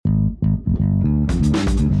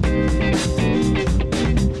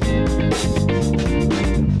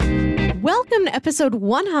episode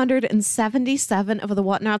 177 of the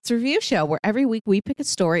Whatnots Review Show, where every week we pick a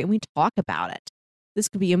story and we talk about it. This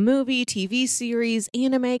could be a movie, TV series,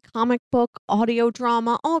 anime, comic book, audio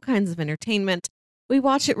drama, all kinds of entertainment. We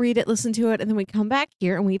watch it, read it, listen to it, and then we come back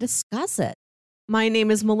here and we discuss it. My name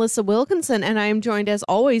is Melissa Wilkinson, and I am joined as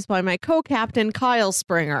always by my co-captain, Kyle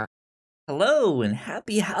Springer. Hello, and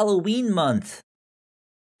happy Halloween month.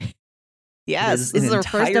 Yes, this is our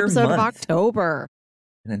first episode of October.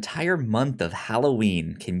 An entire month of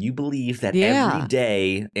Halloween. Can you believe that every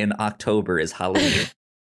day in October is Halloween?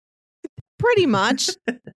 Pretty much.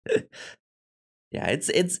 Yeah,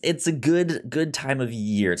 it's a good time of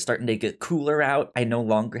year. It's starting to get cooler out. I no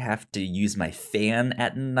longer have to use my fan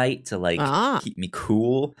at night to keep me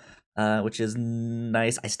cool, which is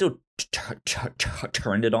nice. I still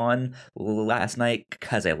turned it on last night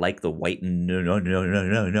because I like the white noise.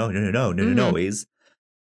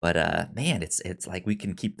 But man, it's like we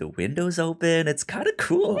can keep the windows open. It's kind of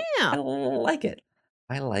cool. Yeah. I like it.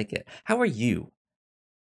 How are you,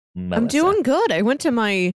 Melissa? I'm doing good. I went to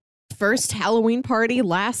my first Halloween party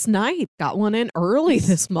last night. Got one in early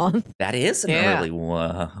this month. That is an early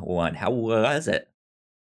one. How was it?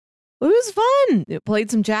 It was fun. It played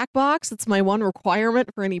some Jackbox. That's my one requirement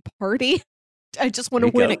for any party. I just want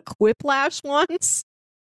to win at Quiplash once.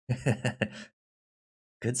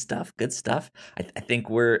 Good stuff. I think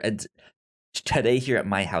today here at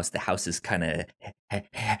my house. The house is kind of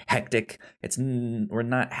hectic. We're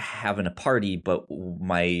not having a party, but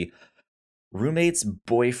my roommate's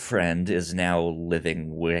boyfriend is now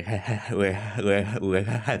living with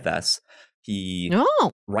us.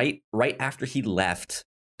 Right after he left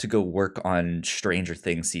to go work on Stranger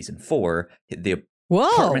Things season 4, the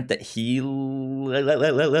apartment that he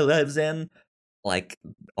lives in, like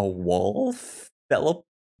a wall fell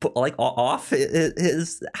off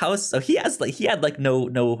his house, so he had no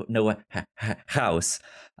house,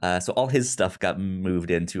 so all his stuff got moved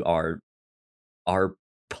into our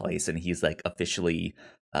place, and he's like officially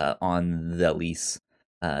on the lease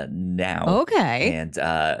now. Okay. And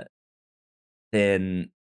then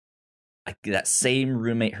that same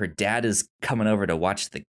roommate, her dad is coming over to watch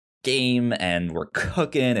the game, and we're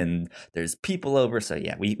cooking, and there's people over, so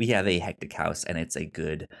yeah, we have a hectic house, and it's a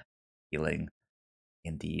good feeling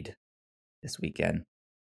indeed this weekend.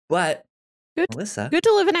 But Melissa, good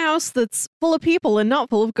to live in a house that's full of people and not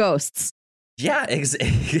full of ghosts. Yeah,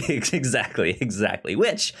 exactly.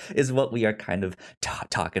 Which is what we are kind of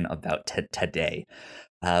talking about today.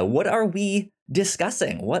 What are we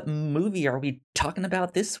discussing? What movie are we talking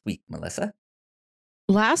about this week, Melissa?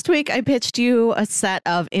 Last week, I pitched you a set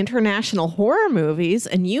of international horror movies,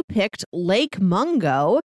 and you picked Lake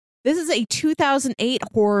Mungo. This is a 2008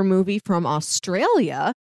 horror movie from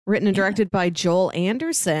Australia, written and directed by Joel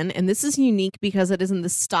Anderson, and this is unique because it is in the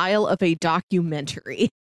style of a documentary.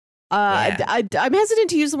 I'm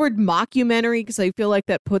hesitant to use the word mockumentary because I feel like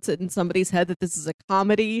that puts it in somebody's head that this is a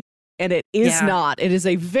comedy, and it is not. It is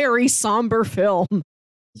a very somber film.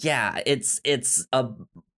 Yeah, it's a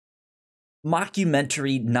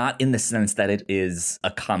mockumentary, not in the sense that it is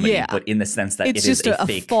a comedy, but in the sense that it's it is just a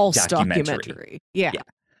fake false documentary.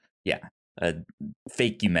 Yeah, a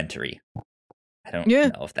fake-umentary. I don't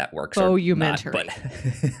know if that works or not, but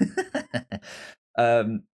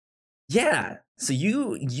yeah. So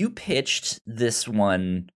you pitched this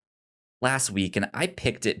one last week, and I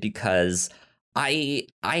picked it because I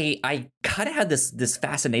kind of had this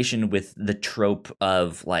fascination with the trope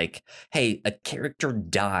of like, hey, a character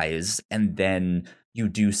dies, and then you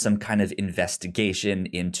do some kind of investigation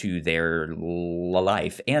into their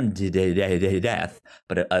life and death,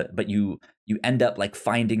 but you end up like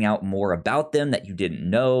finding out more about them that you didn't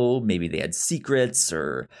know. Maybe they had secrets,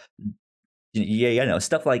 or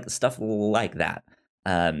stuff like that.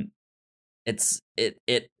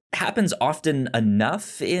 It happens often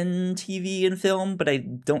enough in TV and film, but I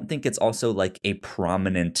don't think it's also like a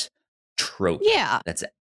prominent trope that's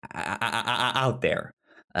out there.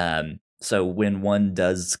 So when one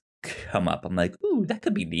does come up, I'm like, ooh, that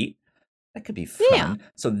could be neat. That could be fun. Yeah.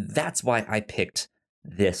 So that's why I picked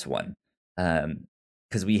this one.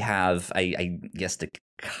 Because we have, I guess, to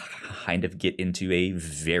kind of get into a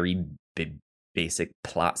very basic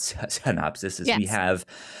plot synopsis, is we have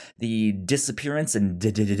the disappearance and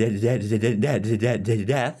death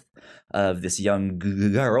of this young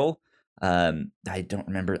girl. I don't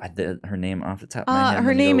remember her name off the top of my head.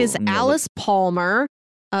 Her name is Alice Palmer.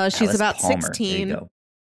 She's about 16.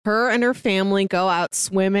 Her and her family go out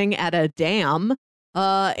swimming at a dam,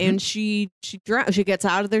 and she gets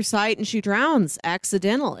out of their sight and she drowns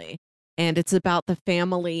accidentally. And it's about the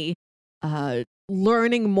family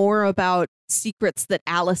learning more about secrets that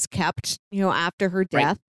Alice kept, after her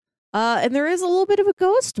death. And there is a little bit of a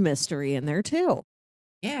ghost mystery in there too.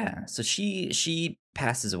 Yeah, so she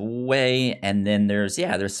passes away, and then there's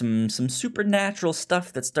some supernatural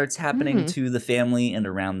stuff that starts happening to the family and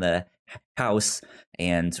around the house,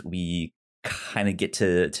 and we kind of get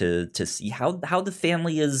to see how the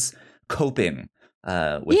family is coping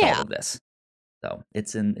with all of this. So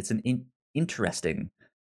it's an interesting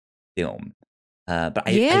film. But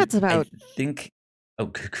it's about. I think.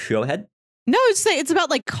 Oh, go ahead. No, it's about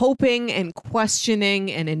like coping and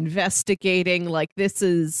questioning and investigating. Like this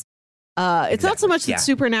is, it's not so much that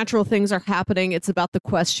supernatural things are happening. It's about the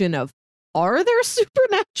question of, are there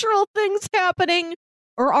supernatural things happening,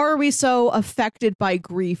 or are we so affected by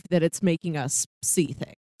grief that it's making us see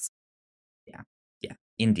things? Yeah,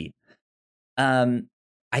 indeed.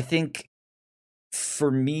 I think for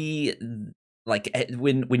me, like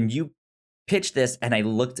when you pitched this and I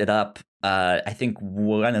looked it up, I think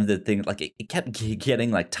one of the things, like it kept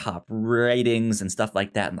getting like top ratings and stuff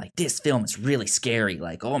like that, and like this film is really scary,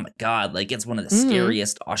 like oh my god, like it's one of the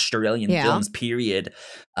scariest Australian films period.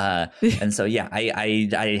 And so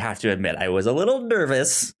I have to admit I was a little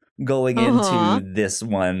nervous going into this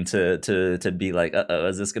one to be like,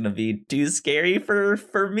 is this gonna be too scary for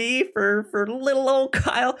me, for little old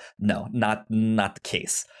Kyle? No, not the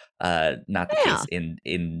case. Not the case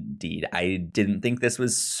indeed. I didn't think this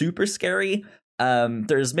was super scary.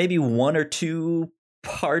 There's maybe one or two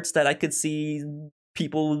parts that I could see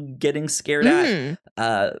people getting scared at.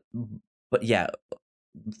 But yeah,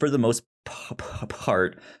 for the most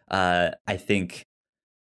part, I think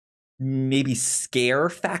maybe scare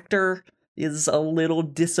factor is a little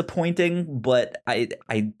disappointing, but I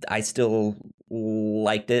still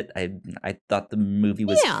liked it. I thought the movie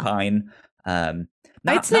was fine.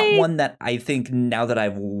 Not one that I think, now that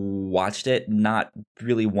I've watched it, not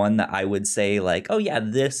really one that I would say like, oh yeah,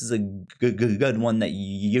 this is a good one that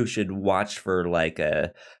you should watch for like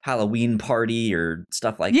a Halloween party or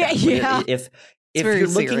stuff like that. But if you're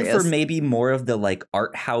looking for maybe more of the like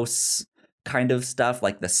art house kind of stuff,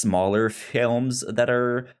 like the smaller films that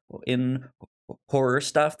are in horror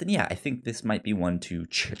stuff, then yeah, I think this might be one to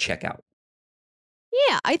check out.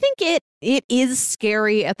 Yeah, I think it is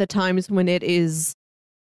scary at the times when it is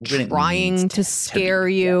trying to scare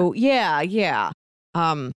you. Yeah.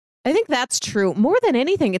 I think that's true. More than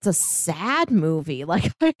anything, it's a sad movie.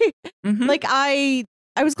 Like, I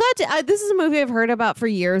was glad to. This is a movie I've heard about for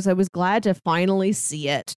years. I was glad to finally see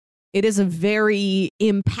it. It is a very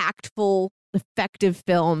impactful, effective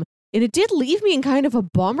film, and it did leave me in kind of a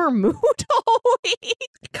bummer mood all week.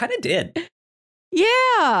 It kind of did.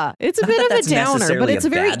 Yeah, it's a bit of a downer, but it's a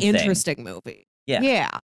very interesting movie. Yeah.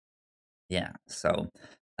 So,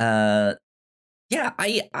 I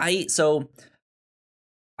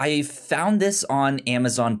found this on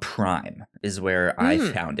Amazon Prime is where I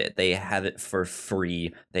found it. They have it for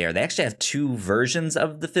free there. They actually have two versions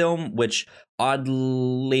of the film, which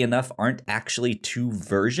oddly enough aren't actually two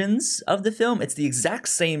versions of the film. It's the exact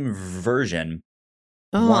same version.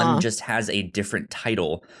 One just has a different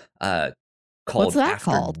title. What's that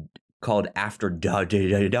called? Called After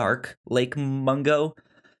Dark, Lake Mungo.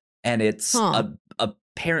 And it's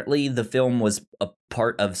apparently the film was a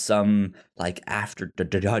part of some like After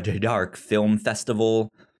Dark film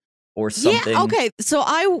festival or something. Yeah, okay. So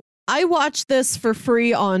I watched this for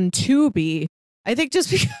free on Tubi. I think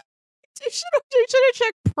just because I should have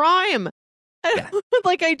checked Prime.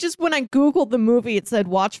 Like when I Googled the movie, it said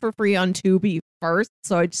watch for free on Tubi first.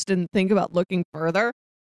 So I just didn't think about looking further.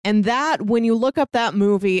 And that, when you look up that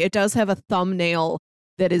movie, it does have a thumbnail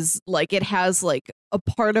that is like, it has like a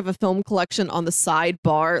part of a film collection on the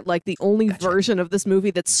sidebar. Like the only version of this movie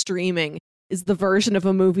that's streaming is the version of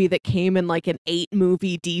a movie that came in like an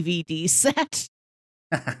 8-movie DVD set.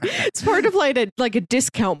 It's part of like a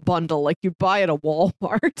discount bundle, like you buy at a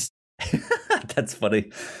Walmart. That's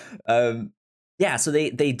funny. So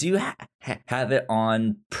they do have it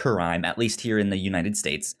on Prime, at least here in the United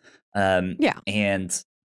States. And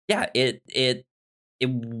yeah, it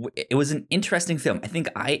was an interesting film. I think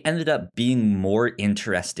I ended up being more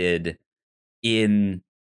interested in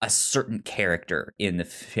a certain character in the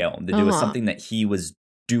film. That there was something that he was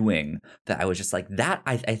doing that I was just like, that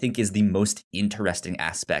I think is the most interesting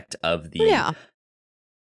aspect of the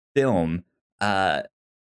film. But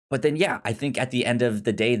then, I think at the end of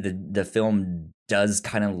the day, the film does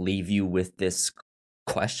kind of leave you with this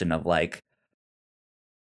question of like,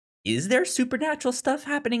 is there supernatural stuff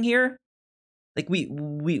happening here? Like we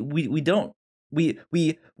don't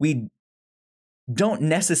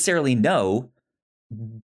necessarily know,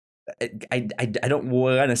 I don't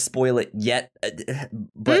want to spoil it yet,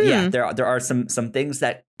 but yeah, there are some things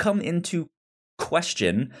that come into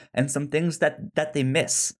question and some things that they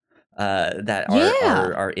miss that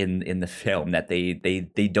are in the film that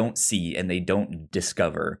they don't see and they don't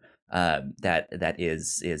discover that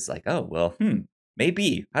is like, oh well,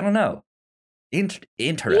 maybe, I don't know, interesting.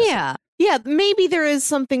 Yeah, maybe there is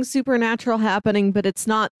something supernatural happening, but it's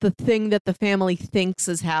not the thing that the family thinks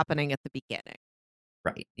is happening at the beginning.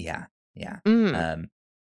 Right. Yeah. Mm.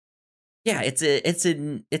 Yeah, it's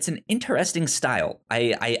an interesting style.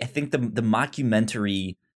 I think the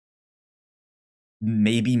mockumentary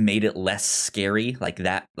maybe made it less scary, like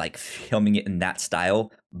that, like filming it in that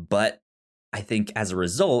style, but I think as a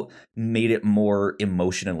result made it more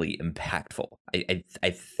emotionally impactful.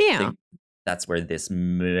 I think that's where this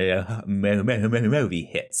movie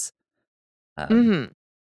hits.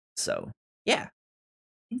 So yeah,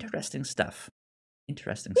 interesting stuff.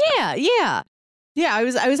 Yeah. I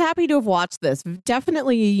was happy to have watched this.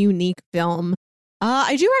 Definitely a unique film.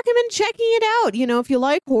 I do recommend checking it out. You know, if you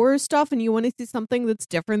like horror stuff and you want to see something that's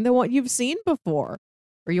different than what you've seen before,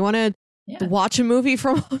 or you want to watch a movie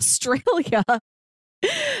from Australia.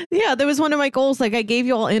 Yeah, that was one of my goals. Like, I gave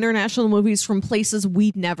you all international movies from places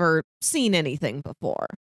we'd never seen anything before.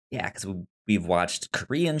 Yeah, because we've watched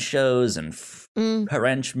Korean shows and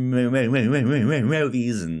French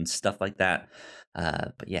movies and stuff like that.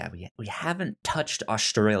 But yeah, we haven't touched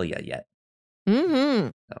Australia yet.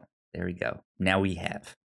 So there we go. Now we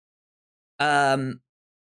have.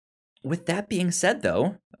 With that being said,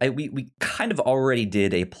 though, we kind of already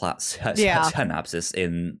did a plot synopsis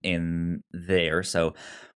in there. So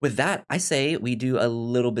with that, I say we do a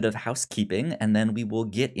little bit of housekeeping, and then we will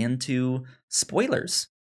get into spoilers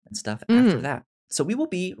and stuff after that. So we will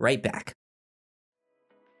be right back.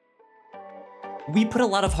 We put a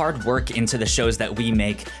lot of hard work into the shows that we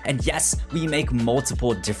make, and yes, we make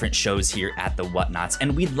multiple different shows here at The Whatnots,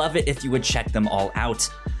 and we'd love it if you would check them all out.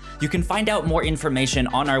 You can find out more information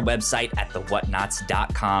on our website at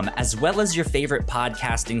thewhatnots.com, as well as your favorite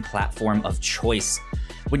podcasting platform of choice.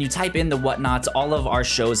 When you type in The Whatnots, all of our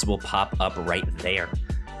shows will pop up right there.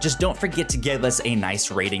 Just don't forget to give us a nice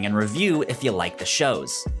rating and review if you like the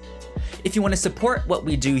shows. If you want to support what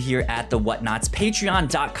we do here at The Whatnots,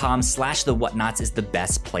 patreon.com/thewhatnots is the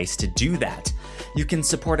best place to do that. You can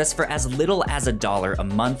support us for as little as $1 a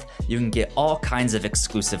month. You can get all kinds of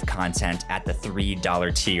exclusive content at the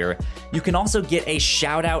 $3 tier. You can also get a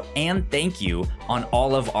shout out and thank you on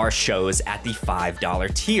all of our shows at the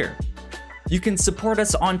 $5 tier. You can support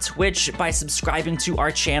us on Twitch by subscribing to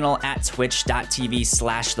our channel at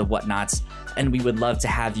twitch.tv/thewhatnots, and we would love to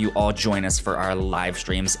have you all join us for our live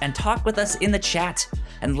streams and talk with us in the chat.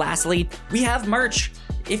 And lastly, we have merch.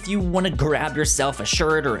 If you want to grab yourself a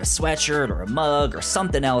shirt or a sweatshirt or a mug or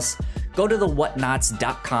something else, go to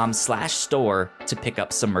thewhatnots.com/store to pick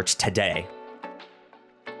up some merch today.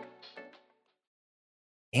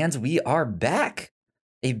 And we are back.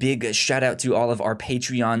 A big shout out to all of our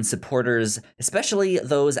Patreon supporters, especially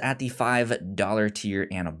those at the $5 tier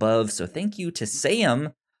and above. So thank you to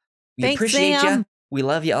Sam. We appreciate you. We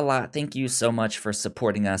love you a lot. Thank you so much for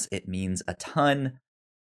supporting us. It means a ton.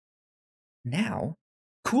 Now,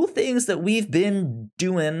 cool things that we've been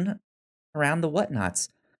doing around the Whatnots.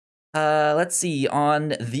 Let's see.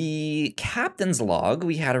 On the Captain's Log,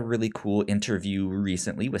 we had a really cool interview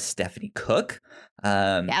recently with Stephanie Cook.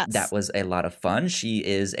 That was a lot of fun. She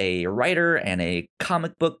is a writer and a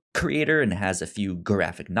comic book creator and has a few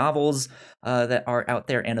graphic novels that are out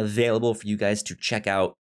there and available for you guys to check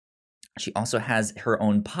out. She also has her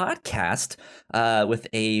own podcast with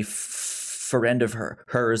a friend of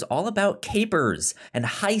hers all about capers and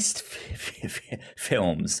heist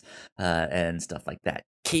films and stuff like that.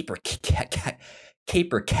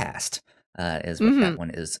 Capercast is what that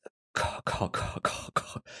one is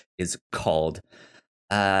called.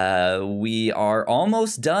 We are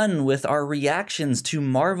almost done with our reactions to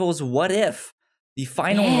Marvel's What If. The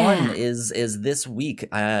final one is this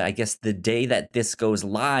week. I guess the day that this goes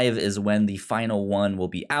live is when the final one will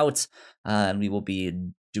be out, and we will be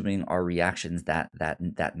doing our reactions that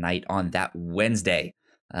night on that Wednesday.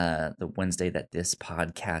 The Wednesday that this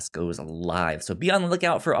podcast goes live. So be on the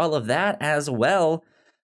lookout for all of that as well.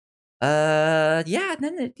 And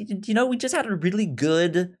then, we just had a really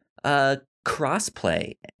good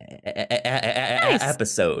crossplay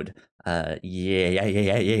episode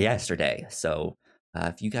yesterday. So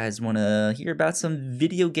if you guys want to hear about some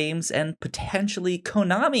video games and potentially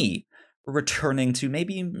Konami returning to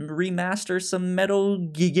maybe remaster some Metal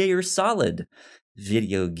Gear Solid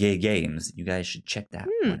video games, you guys should check that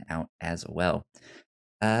one out as well.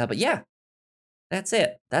 But yeah, that's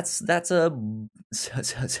it. That's some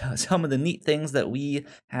of the neat things that we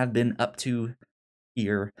have been up to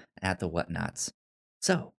here at the Whatnots.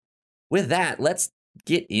 So, with that, let's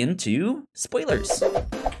get into spoilers.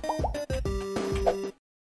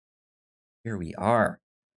 Here we are.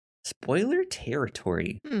 Spoiler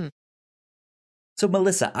territory. So,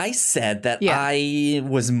 Melissa, I said that I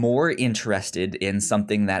was more interested in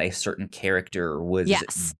something that a certain character was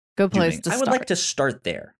good place doing. to I would start. like to start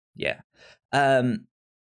there. Yeah.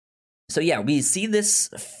 So, yeah, we see this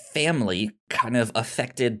family kind of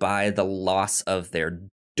affected by the loss of their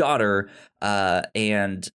daughter,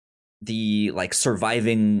 and the like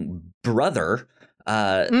surviving brother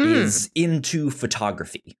is into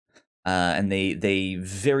photography. And they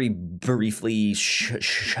very briefly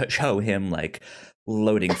show him like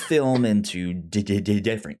loading film into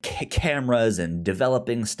different cameras and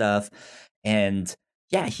developing stuff. And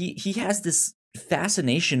yeah, he has this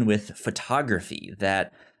fascination with photography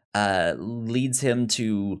that leads him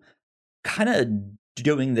to kind of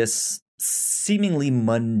doing this seemingly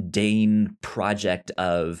mundane project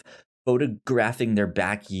of photographing their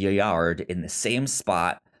backyard in the same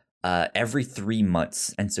spot every 3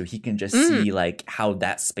 months, and so he can just see like how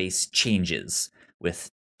that space changes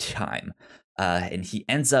with time, and he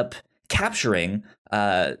ends up capturing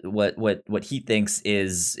what he thinks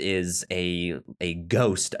is a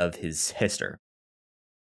ghost of his sister.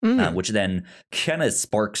 Which then kind of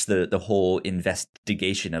sparks the whole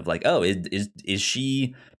investigation of like, oh, is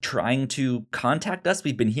she trying to contact us?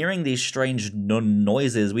 We've been hearing these strange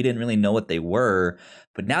noises. We didn't really know what they were,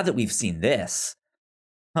 but now that we've seen this,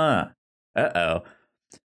 and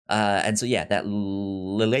so yeah, that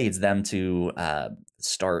leads them to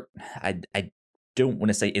start. I don't want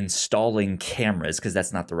to say installing cameras because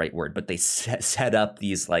that's not the right word, but they set up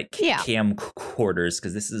these like camcorders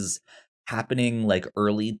because this is happening like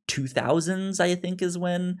early 2000s, I think, is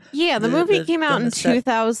when the movie came out in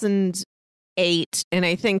 2008, and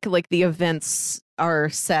I think like the events are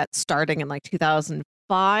set starting in like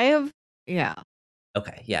 2005.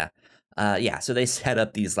 So they set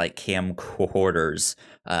up these like camcorders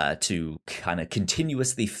to kind of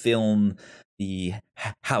continuously film the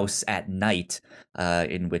house at night,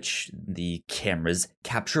 in which the cameras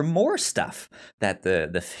capture more stuff that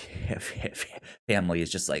the family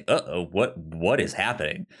is just like, what is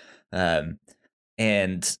happening?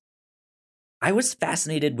 And I was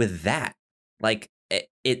fascinated with that. Like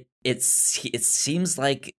it seems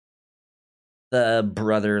like the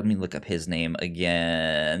brother, let me look up his name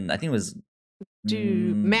again. I think it was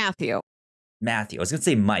Matthew. I was going to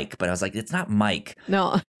say Mike, but I was like, it's not Mike.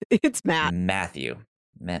 No, it's Matt. Matthew.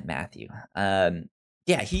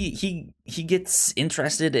 He gets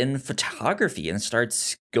interested in photography and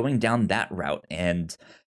starts going down that route. And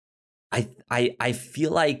I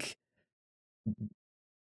feel like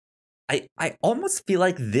I almost feel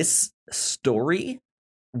like this story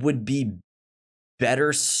would be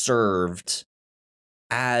better served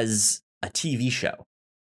as a TV show,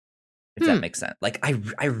 if that makes sense. Like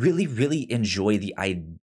I really, really enjoy the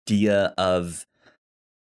idea of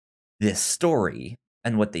this story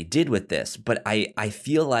and what they did with this, but I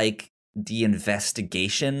feel like the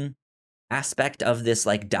investigation aspect of this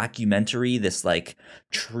like documentary, this like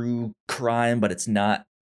true crime, but it's not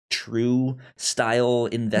true style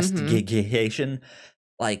investigation,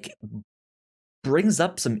 like brings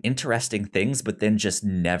up some interesting things, but then just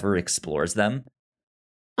never explores them.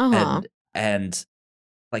 And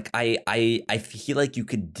like I feel like you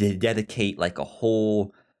could dedicate like a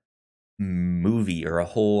whole movie or a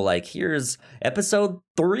whole like, here's episode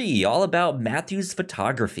 3 all about Matthew's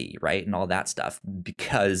photography, right, and all that stuff,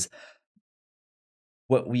 because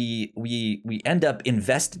what we end up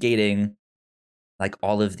investigating like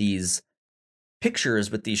all of these pictures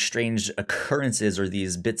with these strange occurrences or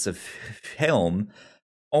these bits of film,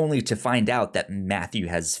 only to find out that Matthew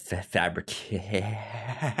has fabricated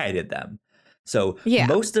them. So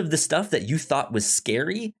most of the stuff that you thought was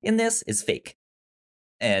scary in this is fake,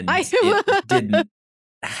 and it didn't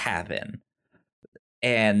happen.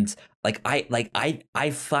 And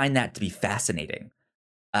I find that to be fascinating.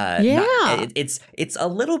 It's a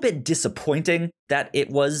little bit disappointing that it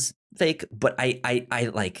was fake, but I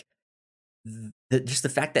like just the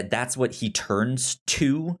fact that that's what he turns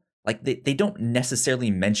to. Like they don't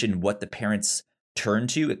necessarily mention what the parents turn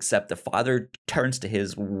to, except the father turns to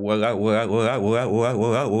his the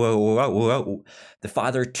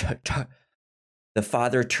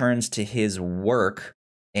father turns to his work,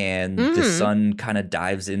 and the son kind of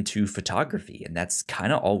dives into photography, and that's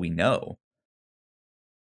kind of all we know.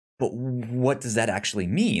 But what does that actually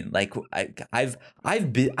mean? Like I've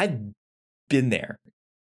been there.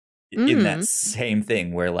 in that same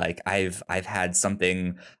thing where like I've had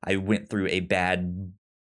something, I went through a bad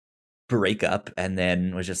breakup and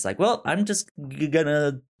then was just like, well, I'm just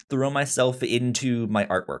gonna throw myself into my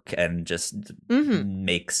artwork and just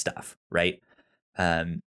make stuff, right?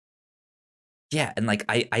 Yeah, and like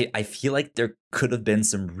I feel like there could have been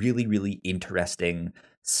some really, really interesting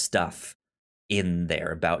stuff in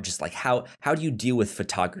there about just like how do you deal with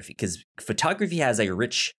photography? Because photography has a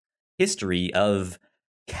rich history of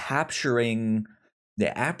capturing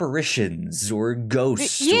the apparitions or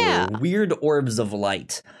ghosts or weird orbs of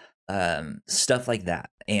light, stuff like that.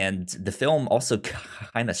 And the film also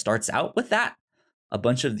kind of starts out with that. A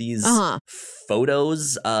bunch of these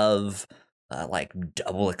photos of like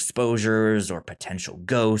double exposures or potential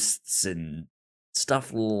ghosts and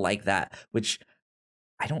stuff like that, which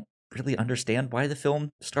I don't really understand why the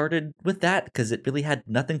film started with that, because it really had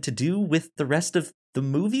nothing to do with the rest of the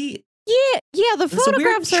movie. Yeah, the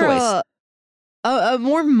photographs are a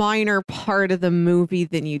more minor part of the movie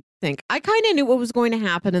than you'd think. I kind of knew what was going to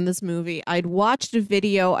happen in this movie. I'd watched a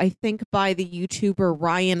video, I think, by the YouTuber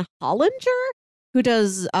Ryan Hollinger, who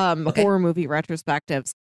does horror movie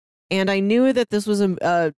retrospectives. And I knew that this was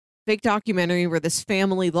a fake documentary where this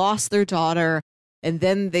family lost their daughter, and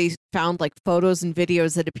then they found like photos and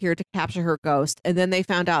videos that appeared to capture her ghost. And then they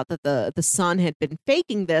found out that the son had been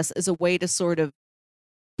faking this as a way to sort of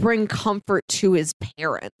bring comfort to his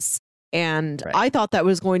parents. And I thought that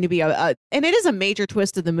was going to be and it is a major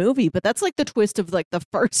twist of the movie, but that's like the twist of like the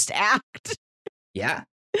first act. Yeah.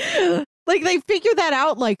 Like they figure that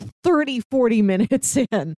out like 30-40 minutes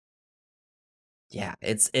in. Yeah,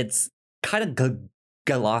 it's kind of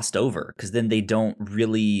glossed over, because then they don't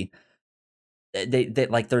really, they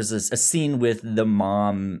like there's a scene with the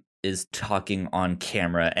mom is talking on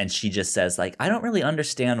camera and she just says like, I don't really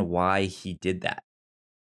understand why he did that.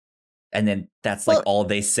 And then that's like all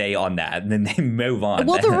they say on that, and then they move on.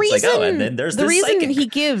 Well, the reason, like, and then there's the reason psychic. he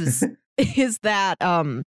gives is that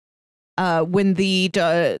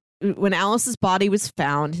when Alice's body was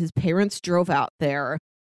found, his parents drove out there.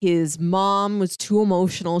 His mom was too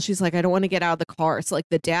emotional. She's like, I don't want to get out of the car. So like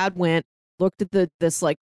the dad went, looked at this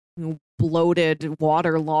like bloated,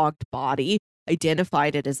 waterlogged body,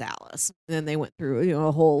 identified it as Alice. And then they went through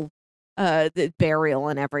a whole the burial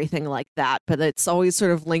and everything like that. But it's always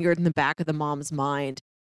sort of lingered in the back of the mom's mind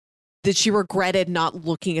that she regretted not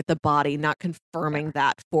looking at the body, not confirming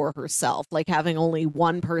that for herself, like having only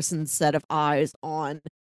one person's set of eyes on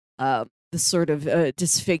the sort of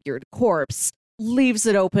disfigured corpse leaves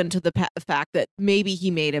it open to the fact that maybe he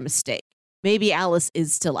made a mistake. Maybe Alice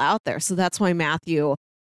is still out there. So that's why Matthew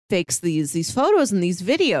fakes these photos and these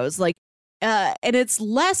videos. Like, and it's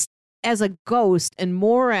less as a ghost and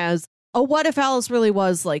more as, oh, what if Alice really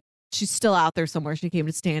was like, she's still out there somewhere. She came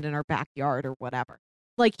to stand in our backyard or whatever.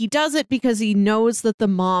 Like, he does it because he knows that the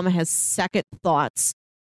mom has second thoughts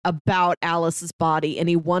about Alice's body, and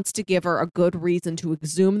he wants to give her a good reason to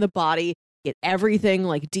exhume the body, get everything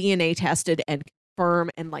like DNA tested and confirm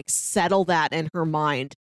and like settle that in her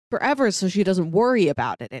mind forever so she doesn't worry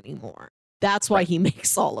about it anymore. That's why he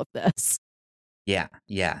makes all of this. Yeah.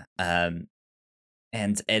 And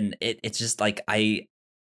it's just like it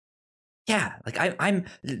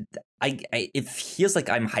feels like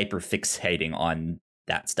I'm hyper fixating on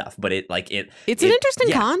that stuff, but it's an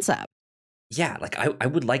interesting concept. Yeah, like I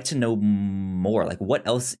would like to know more. Like, what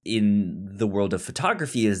else in the world of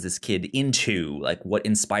photography is this kid into? Like, what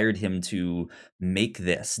inspired him to make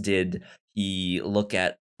this? Did he look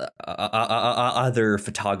at other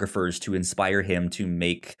photographers to inspire him to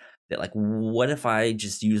make that? Like, what if I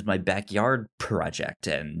just use my backyard project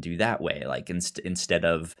and do that way? Like, instead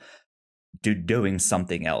of doing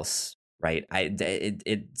something else, right?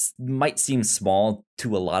 It might seem small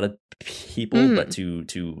to a lot of people, but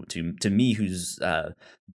to me, who's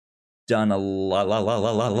done a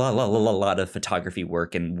lot of photography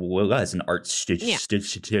work and was an art student,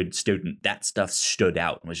 that stuff stood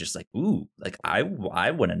out and was just like, ooh, like I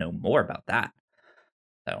want to know more about that.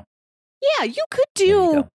 So yeah, you could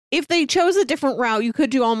do, if they chose a different route, you could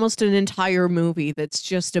do almost an entire movie that's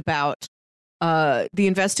just about the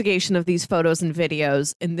investigation of these photos and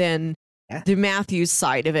videos, and then the Matthews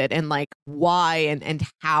side of it, and like why and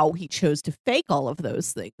how he chose to fake all of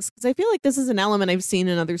those things. Because I feel like this is an element I've seen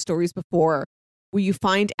in other stories before, where you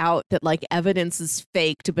find out that like evidence is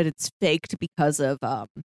faked, but it's faked because of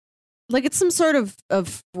like it's some sort of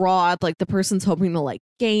fraud. Like the person's hoping to like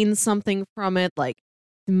gain something from it, like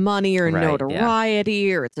money or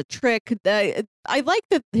notoriety, or it's a trick. I like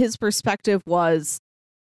that his perspective was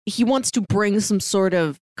he wants to bring some sort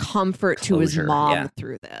of comfort to his mom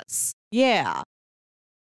through this. Yeah.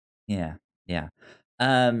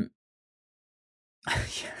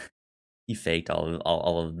 He faked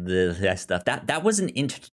all of that stuff. That was an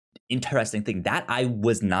interesting thing that I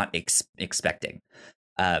was not expecting.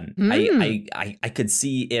 I could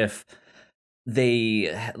see if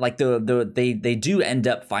they like they do end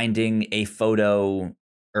up finding a photo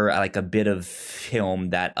or like a bit of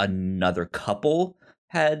film that another couple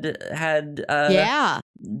had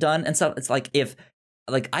done and stuff. It's like if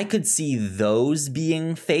like I could see those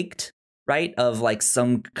being faked, right? Of like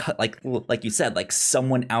some like you said, like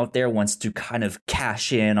someone out there wants to kind of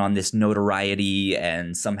cash in on this notoriety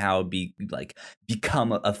and somehow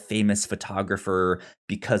become a famous photographer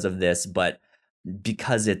because of this, but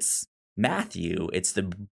because it's Matthew, it's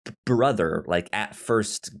the brother, like at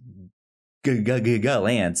first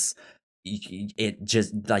glance, it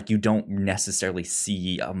just like you don't necessarily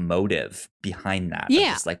see a motive behind that.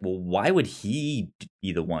 Yeah. It's like, well, why would he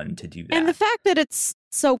be the one to do that? And the fact that it's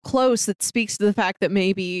so close, it speaks to the fact that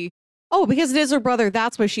maybe, because it is her brother,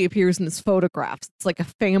 that's why she appears in this photograph. It's like a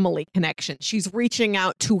family connection. She's reaching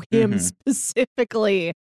out to him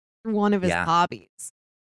specifically through one of his hobbies.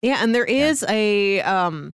 Yeah, and there is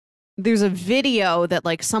there's a video that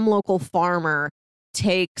like some local farmer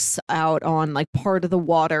takes out on like part of the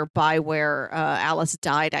water by where Alice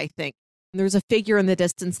died, I think. And there's a figure in the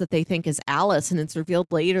distance that they think is Alice, and it's revealed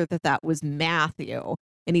later that that was Matthew,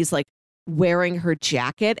 and he's like wearing her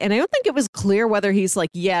jacket. And I don't think it was clear whether he's like,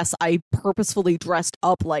 yes, I purposefully dressed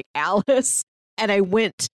up like Alice and I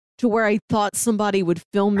went to where I thought somebody would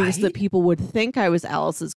film me so that people would think I was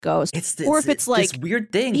Alice's ghost. Or if it's like this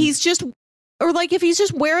weird thing. He's just, or like if he's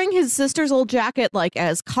just wearing his sister's old jacket like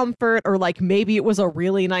as comfort, or like maybe it was a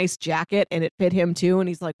really nice jacket and it fit him too, and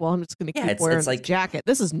he's like, well, I'm just going to keep wearing this jacket.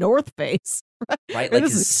 This is North Face. Right? Like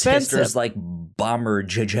his sister's like bomber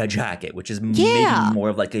jacket, which is maybe more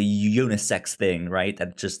of like a unisex thing, right?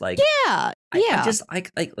 That's just like I just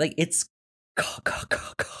like it's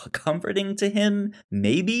comforting to him,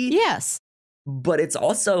 maybe. Yes. But it's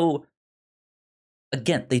also,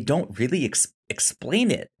 again, they don't really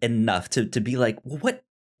explain it enough to be like, well,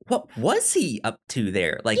 what was he up to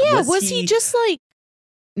there? Like, was he just like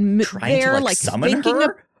trying to like summon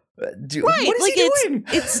her? Right, what is like he doing?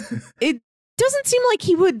 It doesn't seem like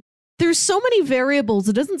he would. There's so many variables.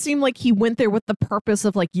 It doesn't seem like he went there with the purpose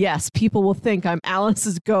of like, yes, people will think I'm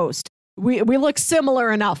Alice's ghost. We look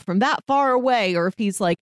similar enough from that far away. Or if he's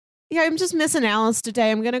like, yeah, I'm just missing Alice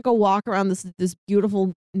today. I'm gonna go walk around this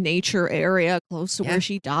beautiful nature area close to where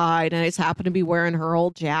she died, and I just happen to be wearing her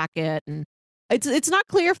old jacket. And it's not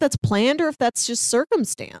clear if that's planned or if that's just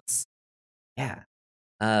circumstance. Yeah,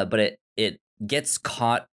 but it gets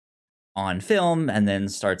caught on film and then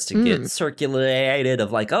starts to get circulated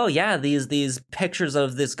of like, oh yeah, these pictures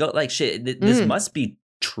of this like shit. This must be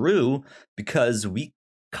true because we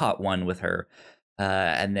caught one with her.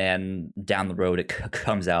 And then down the road, it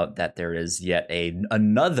comes out that there is yet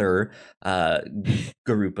another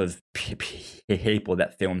group of people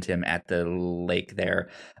that filmed him at the lake there.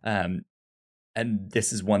 And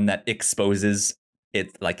this is one that exposes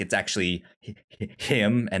it, like it's actually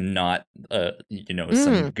him and not,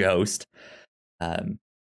 some ghost.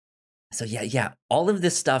 So yeah, all of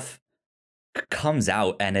this stuff comes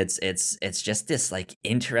out, and it's just this like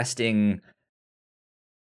interesting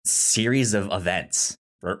series of events,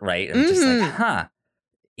 right? And just like,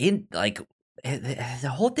 in like the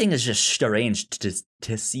whole thing is just strange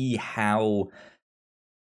to see how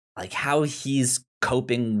he's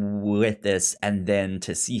coping with this, and then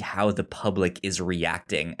to see how the public is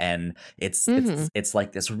reacting. And it's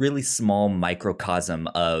like this really small microcosm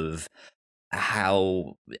of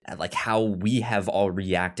how we have all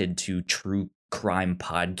reacted to true crime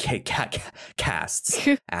podcasts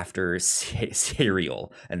after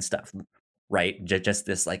Serial and stuff, right? Just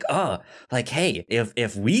this like, hey,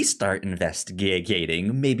 if we start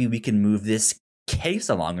investigating, maybe we can move this case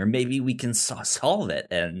along, or maybe we can solve it,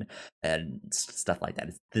 and stuff like that.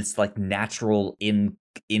 It's this like natural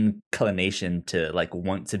inclination to like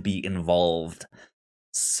want to be involved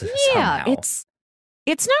somehow.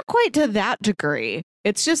 It's not quite to that degree.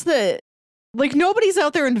 It's just that like nobody's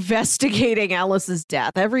out there investigating Alice's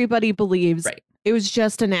death. Everybody believes it was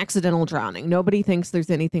just an accidental drowning. Nobody thinks there's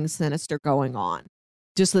anything sinister going on.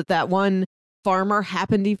 Just that one farmer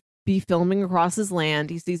happened to be filming across his land.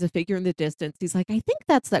 He sees a figure in the distance. He's like, I think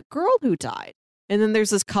that's that girl who died. And then there's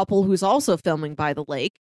this couple who's also filming by the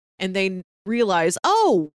lake, and they realize,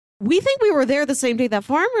 oh, we think we were there the same day that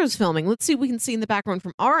farmer was filming. Let's see what we can see in the background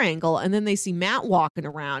from our angle. And then they see Matt walking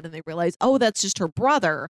around, and they realize, oh, that's just her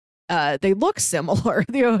brother. They look similar.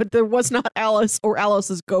 There was not Alice or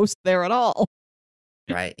Alice's ghost there at all.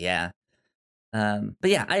 Right. Yeah. But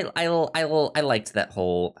yeah, I liked that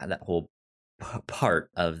whole part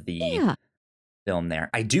of the Yeah. film there.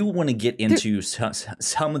 I do want to get into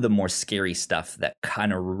some of the more scary stuff that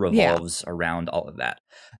kind of revolves around all of that.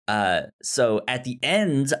 So at the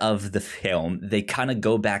end of the film, they kind of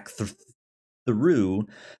go back through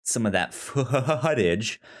some of that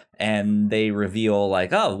footage, and they reveal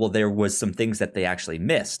like, oh, well, there was some things that they actually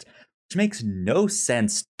missed, which makes no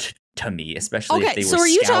sense to me, especially if they were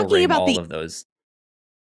scouring all of those.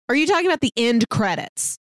 Are you talking about the end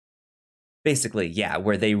credits? Basically, yeah,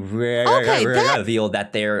 where they reveal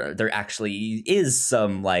that there actually is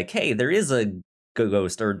some like, hey, there is a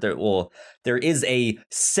ghost, or there is a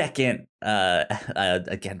second.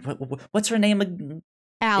 Again, what's her name?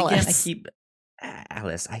 Alice.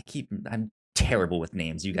 Again, I'm terrible with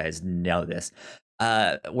names. You guys know this.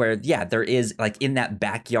 Where there is like in that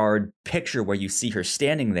backyard picture where you see her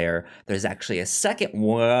standing there, there's actually a second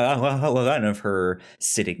one of her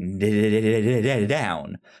sitting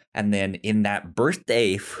down. And then in that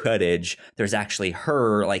birthday footage, there's actually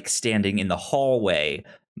her like standing in the hallway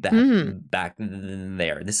back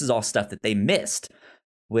there. This is all stuff that they missed,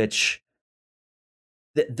 which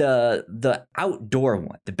the outdoor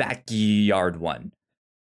one, the backyard one,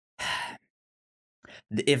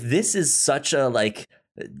 if this is such a like,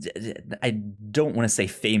 I don't want to say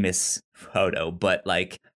famous photo, but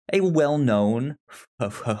like a well-known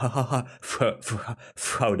photo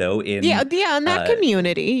in in that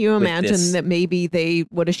community, you imagine that maybe they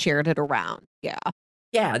would have shared it around.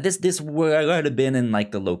 This would have been in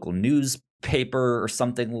like the local newspaper or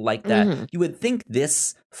something like that. You would think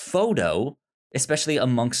this photo, especially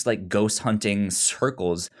amongst like ghost hunting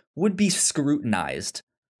circles, would be scrutinized.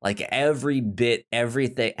 Like every bit,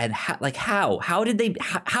 everything, and how did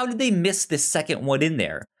they miss this second one in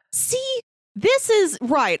there? See, this is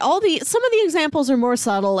right. Some of the examples are more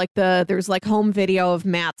subtle. Like there's like home video of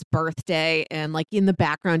Matt's birthday, and like in the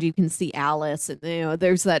background you can see Alice, and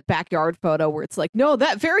there's that backyard photo where it's like, no,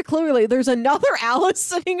 that very clearly there's another Alice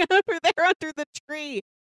sitting over there under the tree.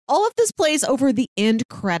 All of this plays over the end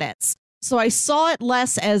credits. So I saw it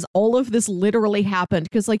less as all of this literally happened,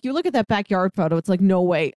 because like you look at that backyard photo, it's like, no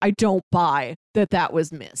way, I don't buy that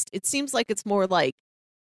was missed. It seems like it's more like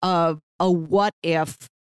a what if.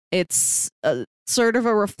 It's sort of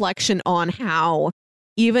a reflection on how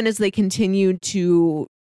even as they continued to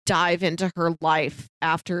dive into her life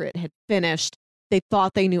after it had finished, they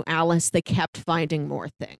thought they knew Alice. They kept finding more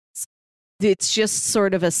things. It's just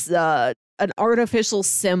sort of an artificial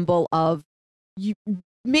symbol of you.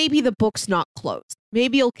 Maybe the book's not closed.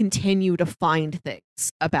 Maybe you'll continue to find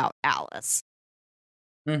things about Alice.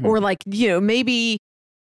 Or like, maybe...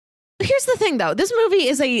 Here's the thing, though. This movie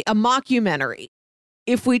is a mockumentary.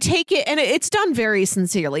 If we take it, and it's done very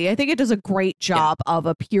sincerely, I think it does a great job of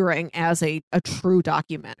appearing as a true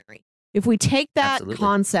documentary. If we take that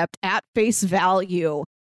concept at face value,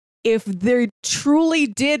 if they truly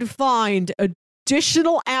did find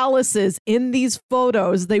additional Alices in these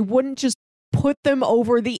photos, they wouldn't just put them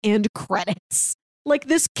over the end credits. Like,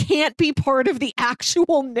 this can't be part of the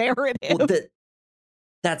actual narrative. Well,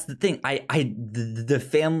 that's the thing. The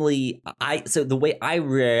family. So the way I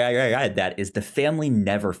read that is the family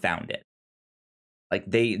never found it. Like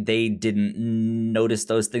they didn't notice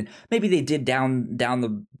those things. Maybe they did down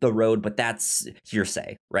the road, but that's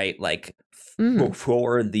hearsay, right? Like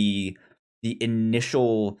for the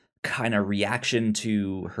initial kind of reaction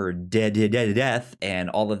to her death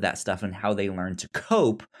and all of that stuff and how they learned to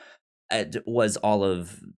cope, it was all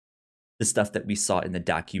of the stuff that we saw in the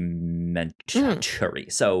documentary.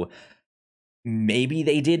 So maybe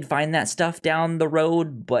they did find that stuff down the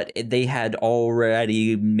road, but they had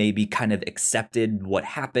already maybe kind of accepted what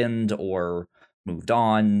happened or moved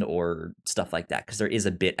on or stuff like that. Because there is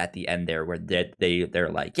a bit at the end there where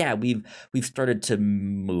they're like, yeah, we've started to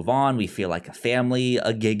move on. We feel like a family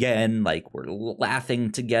again. Like we're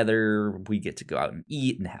laughing together. We get to go out and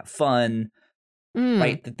eat and have fun.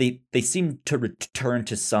 Right? They seem to return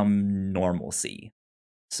to some normalcy.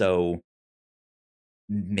 So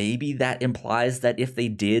maybe that implies that if they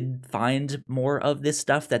did find more of this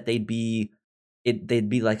stuff, that they'd be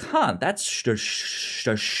like, huh, that's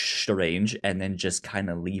strange, and then just kind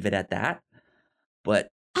of leave it at that. But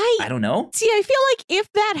I don't know. See, I feel like if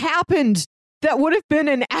that happened, that would have been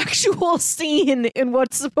an actual scene in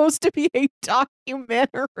what's supposed to be a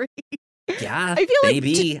documentary. Yeah, I feel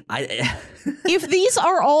maybe. If these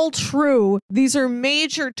are all true, these are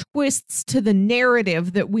major twists to the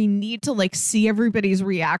narrative that we need to like see everybody's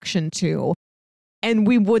reaction to. And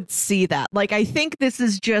we would see that. Like, I think this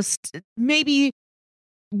is just maybe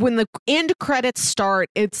when the end credits start,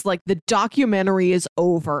 it's like the documentary is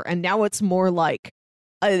over. And now it's more like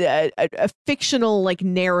a fictional like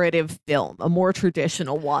narrative film, a more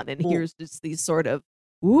traditional one, and here's just these sort of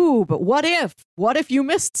but what if you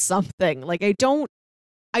missed something? Like I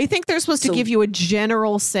think they're supposed to give you a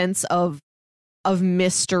general sense of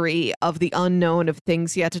mystery, of the unknown, of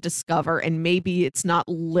things yet to discover, and maybe it's not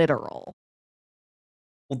literal.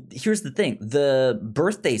 Well, here's the thing. The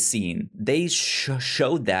birthday scene, they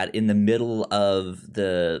showed that in the middle of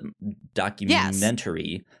the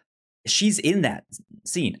documentary. Yes. She's in that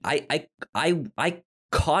scene. I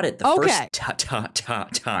caught it the first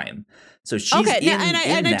time. So she's in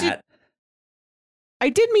that. I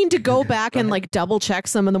did mean to go back and like double check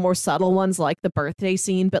some of the more subtle ones, like the birthday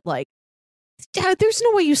scene, but like, Dad, there's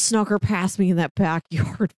no way you snuck her past me in that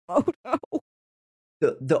backyard photo.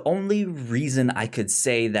 The only reason I could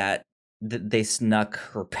say that they snuck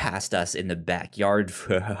her past us in the backyard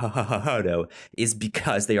photo is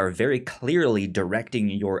because they are very clearly directing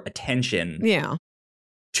your attention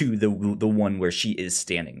to the one where she is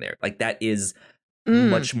standing there. Like that is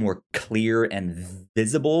much more clear and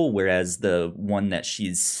visible, whereas the one that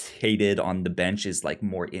she's seated on the bench is like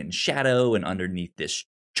more in shadow and underneath this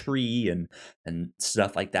tree and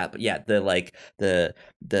stuff like that. But yeah, the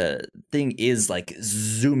thing is like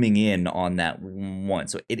zooming in on that one,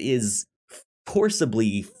 so it is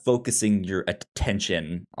forcibly focusing your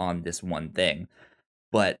attention on this one thing.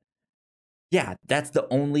 But yeah, that's the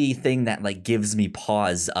only thing that like gives me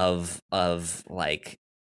pause of like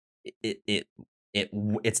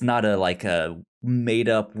it's not a like a made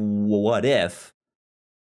up what if,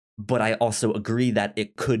 but I also agree that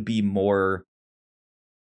it could be more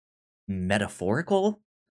metaphorical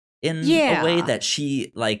in a way that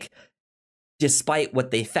she like, despite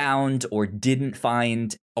what they found or didn't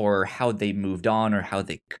find or how they moved on or how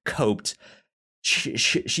they coped,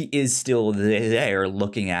 she is still there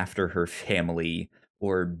looking after her family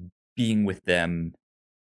or being with them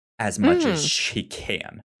as much as she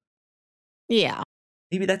can. Yeah.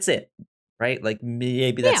 Maybe that's it, right? Like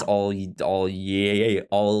maybe that's all you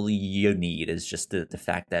need is just the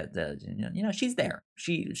fact that she's there.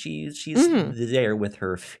 She's there with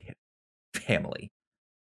her family.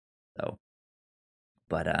 So,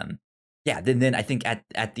 but yeah. Then I think I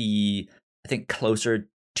think closer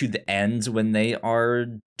to the end when they are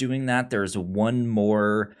doing that, there's one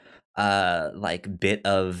more like bit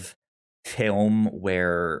of film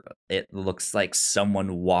where it looks like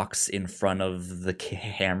someone walks in front of the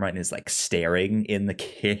camera and is like staring in the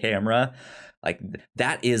camera. Like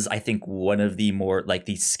that is, I think, one of the more like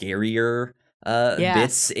the scarier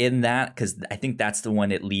bits in that, because I think that's the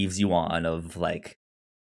one it leaves you on of like,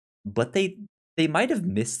 but they might have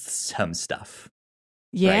missed some stuff.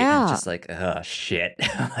 Yeah. Right? Just like, oh shit.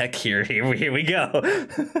 Like here we go.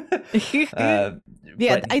 I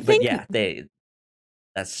think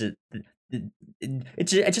that's just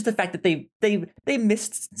it's just the fact that they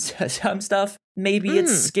missed some stuff. Maybe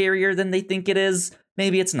it's scarier than they think it is.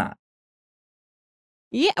 Maybe it's not.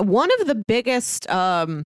 Yeah, one of the biggest,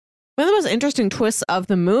 one of the most interesting twists of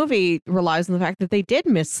the movie relies on the fact that they did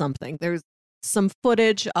miss something. There's some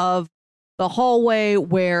footage of the hallway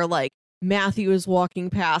where like Matthew is walking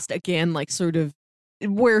past again, like sort of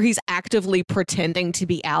where he's actively pretending to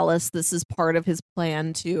be Alice. This is part of his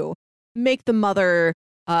plan to make the mother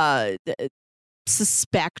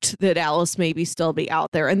suspect that Alice maybe still be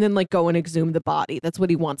out there, and then like go and exhume the body. That's what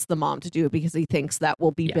he wants the mom to do because he thinks that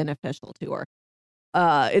will be beneficial to her.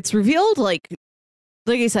 It's revealed like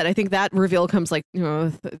I said, I think that reveal comes like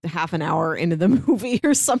half an hour into the movie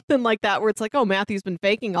or something like that, where it's like, oh, Matthew's been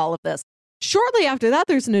faking all of this. Shortly after that,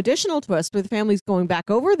 there's an additional twist where the family's going back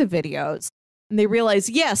over the videos and they realize,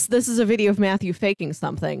 yes, this is a video of Matthew faking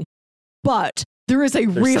something, but there's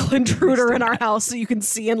real intruder in our house, so you can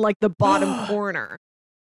see in like the bottom corner.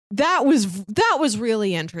 That was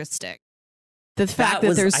really interesting. The fact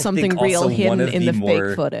that there's something real hidden in the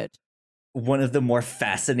fake footage. One of the more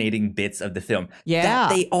fascinating bits of the film that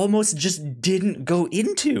they almost just didn't go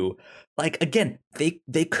into. Like, again, they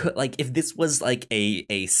could, like, if this was like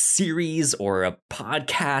a series or a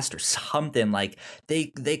podcast or something, like they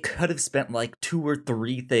could have spent like 2 or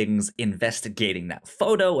 3 things investigating that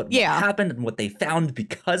photo and what happened and what they found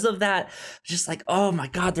because of that. Just like, oh my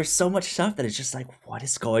God, there's so much stuff that is just like, what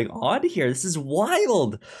is going on here? This is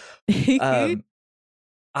wild. This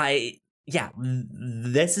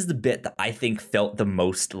is the bit that I think felt the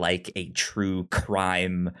most like a true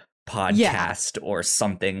crime podcast or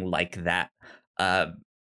something like that. Where,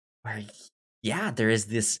 there is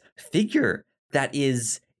this figure that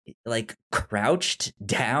is like crouched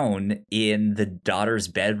down in the daughter's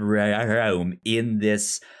bedroom in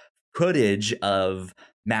this footage of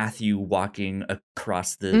Matthew walking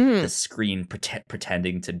across the screen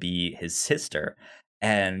pretending to be his sister,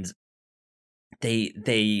 and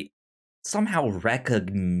they somehow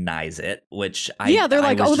recognize it, which they're I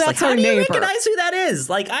like, was oh, just that's like, our how do you neighbor. recognize who that is?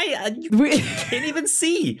 Like, you can't even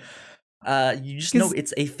see. You just know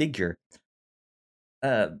it's a figure.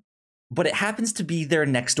 But it happens to be their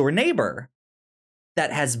next door neighbor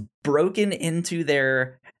that has broken into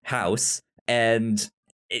their house and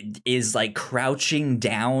it is like crouching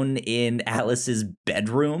down in Alice's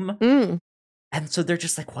bedroom. And so they're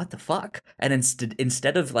just like, what the fuck? And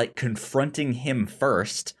instead of like confronting him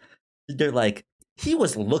first, they're like, he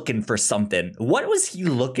was looking for something. What was he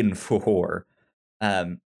looking for?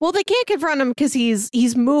 Well, they can't confront him because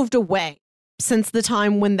he's moved away since the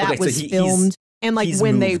time when that was filmed, and like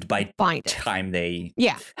when they find it. Time they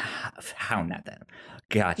found that then.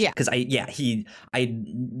 Gotcha. Because I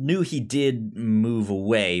knew he did move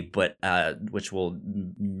away, but which we'll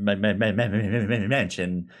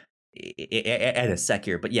mention in a sec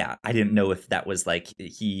here. But yeah, I didn't know if that was like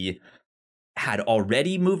he had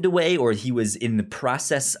already moved away or he was in the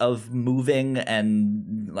process of moving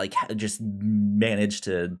and like just managed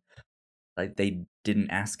to, like, they didn't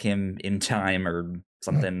ask him in time or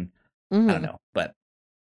something. I don't know. But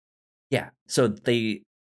yeah, so they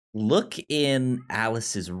look in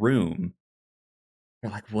Alice's room.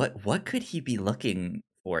 They're like, what could he be looking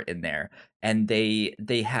for in there? And they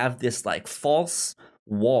have this like false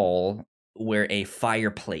wall where a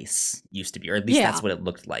fireplace used to be, or at least that's what it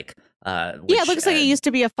looked like. It looks like it used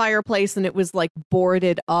to be a fireplace and it was like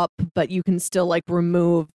boarded up, but you can still like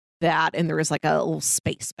remove that and there is like a little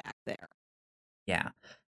space back there. Yeah.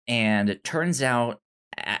 And it turns out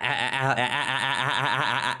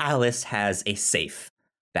Alice has a safe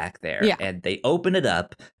back there. Yeah. And they open it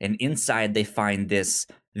up and inside they find this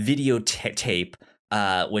videotape,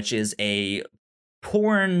 which is a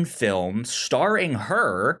porn film starring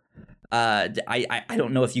her. I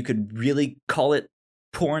don't know if you could really call it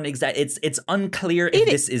porn it's unclear if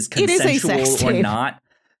this is consensual or not.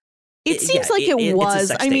 It seems like it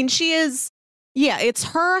was. I mean, she is. Yeah, it's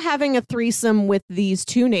her having a threesome with these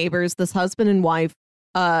two neighbors, this husband and wife,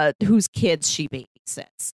 whose kids she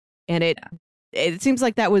babysits, and it seems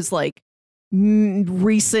like that was like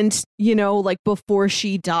recent, like before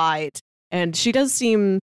she died, and she does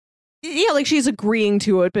seem. Yeah, like she's agreeing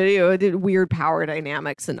to it, but weird power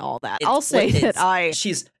dynamics and all that. I'll say that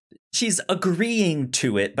she's agreeing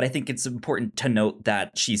to it, but I think it's important to note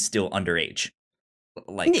that she's still underage.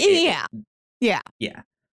 Like, yeah.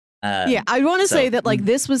 I want to say that like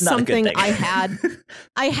this was something I had. This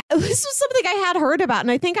was something I had heard about, and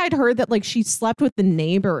I think I'd heard that like she slept with the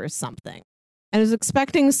neighbor or something, and I was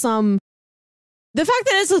expecting some. The fact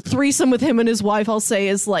that it's a threesome with him and his wife, I'll say,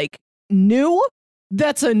 is like new.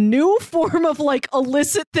 That's a new form of like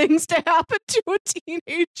illicit things to happen to a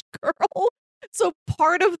teenage girl. So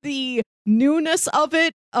part of the newness of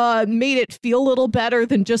it made it feel a little better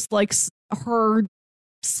than just like her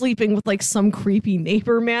sleeping with like some creepy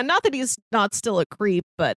neighbor man. Not that he's not still a creep,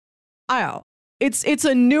 but I don't know. It's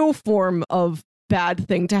a new form of bad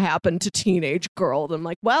thing to happen to teenage girl. And I'm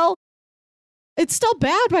like, well, it's still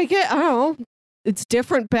bad, but I don't know. It's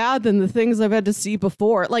different bad than the things I've had to see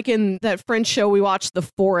before. Like in that French show we watched, The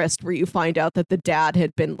Forest, where you find out that the dad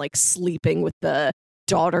had been like sleeping with the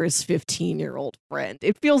daughter's 15-year-old friend.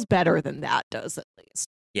 It feels better than that does, at least.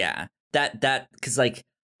 Yeah, that because like,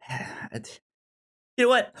 you know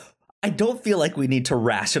what? I don't feel like we need to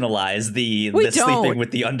rationalize the sleeping with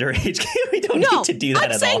the underage. We don't need to do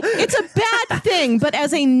that at all. It's a bad thing, but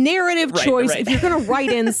as a narrative choice, if you're going to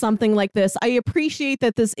write in something like this, I appreciate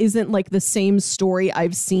that this isn't like the same story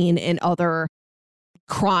I've seen in other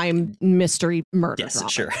crime, mystery, murder. Yes,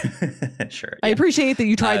 dramas. sure. Sure. I appreciate that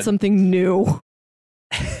you tried something new.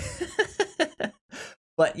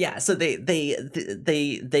 But yeah, so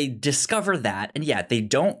they discover that, and yeah, they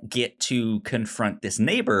don't get to confront this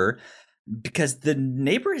neighbor because the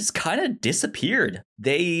neighbor has kind of disappeared.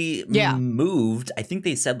 They moved. I think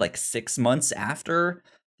they said like 6 months after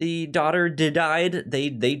the daughter died.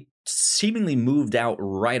 They seemingly moved out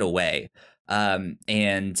right away,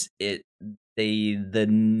 and the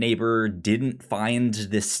neighbor didn't find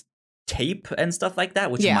this tape and stuff like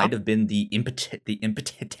that, which might have been the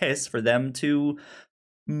impetus for them to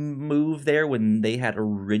move there when they had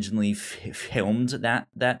originally filmed that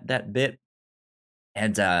bit.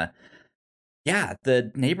 And the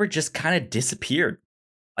neighbor just kind of disappeared.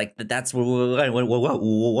 Like that's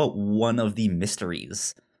one of the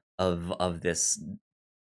mysteries of this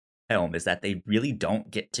film, is that they really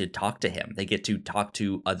don't get to talk to him. They get to talk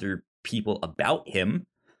to other people about him,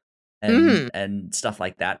 Mm. and stuff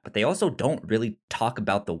like that, but they also don't really talk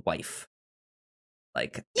about the wife.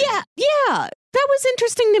 Like, Yeah, yeah. That was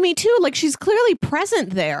interesting to me too. Like she's clearly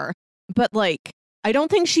present there, but like I don't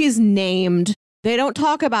think she's named. They don't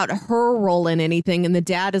talk about her role in anything. And the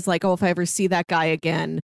dad is like, oh, if I ever see that guy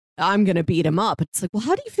again, I'm gonna beat him up. It's like, well,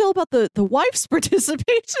 how do you feel about the wife's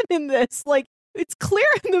participation in this? Like, it's clear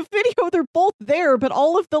in the video they're both there, but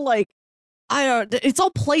all of the like, I don't. It's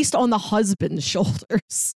all placed on the husband's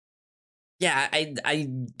shoulders. yeah, I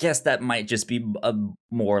guess that might just be a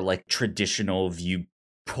more like traditional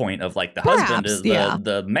viewpoint of like the husband Perhaps, is yeah.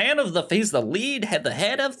 the man of the he's the lead head, the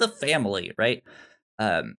head of the family, right?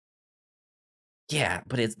 Um, yeah,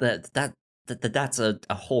 but it's that's a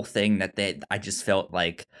whole thing that I just felt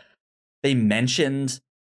like they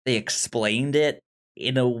explained it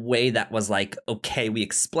in a way that was like, okay, we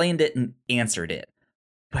explained it and answered it,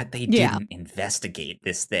 but they Yeah. didn't investigate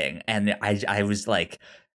this thing, and I was like,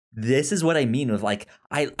 this is what I mean with like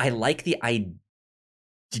I like the idea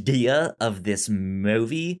of this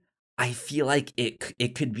movie. I feel like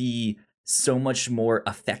it could be so much more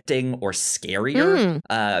affecting or scarier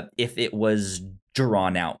if it was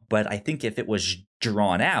drawn out. But I think if it was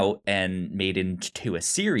drawn out and made into a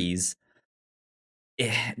series,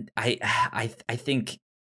 I think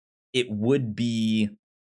it would be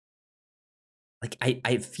like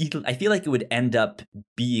I feel like it would end up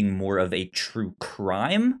being more of a true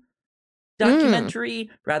crime documentary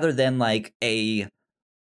rather than like a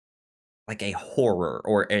horror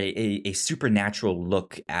or a supernatural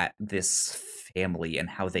look at this family and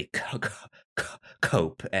how they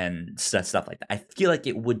cope and stuff like that. I feel like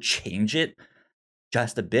it would change it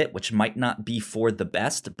just a bit, which might not be for the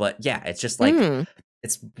best, but yeah, it's just like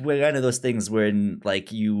it's one of those things when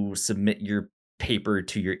like you submit your paper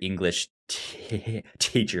to your English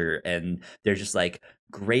teacher and they're just like,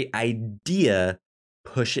 great idea,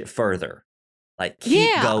 push it further, like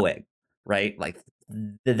keep going, right? Like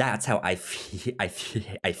that's how I feel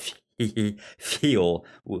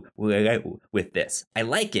with this. I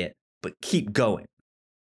like it, but keep going.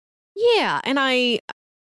 Yeah, and I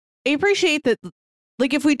appreciate that.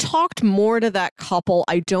 Like, if we talked more to that couple,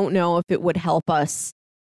 I don't know if it would help us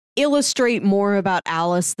illustrate more about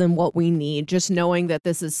Alice than what we need. Just knowing that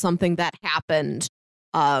this is something that happened,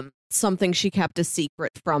 something she kept a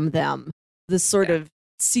secret from them, this sort of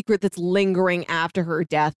secret that's lingering after her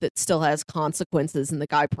death that still has consequences, and the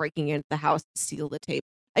guy breaking into the house to steal the tape.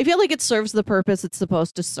 I feel like it serves the purpose it's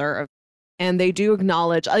supposed to serve. And they do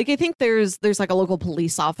acknowledge, like, I think there's like a local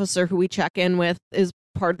police officer who we check in with is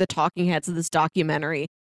part of the talking heads of this documentary.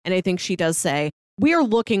 And I think she does say, we are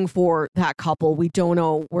looking for that couple. We don't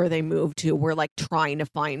know where they moved to. We're like trying to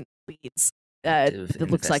find leads. That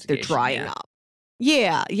looks like they're drying up.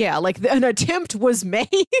 Yeah, yeah. Like an attempt was made.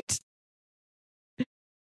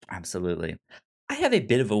 Absolutely. I have a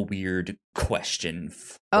bit of a weird question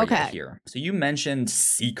for you here. So you mentioned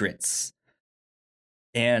secrets.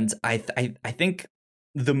 And I think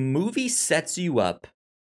the movie sets you up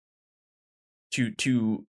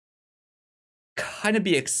to kind of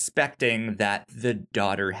be expecting that the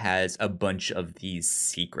daughter has a bunch of these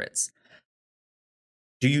secrets.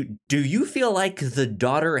 Do you feel like the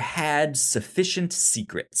daughter had sufficient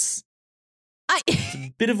secrets? It's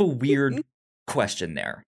a bit of a weird question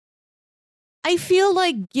there. I feel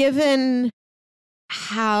like given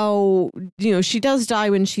how, she does die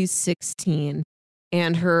when she's 16.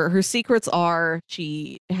 And her secrets are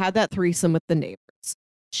she had that threesome with the neighbors.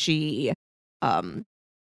 She was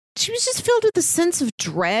just filled with a sense of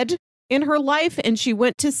dread in her life, and she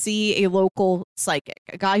went to see a local psychic,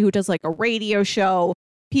 a guy who does like a radio show.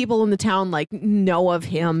 People in the town like know of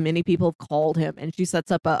him. Many people have called him, and she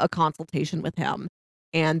sets up a consultation with him.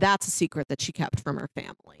 And that's a secret that she kept from her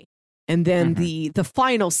family. And then the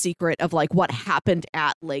final secret of like what happened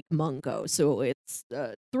at Lake Mungo. So it's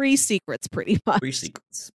 3 secrets pretty much. 3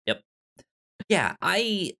 secrets. Yep. Yeah,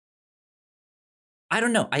 I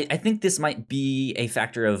don't know. I think this might be a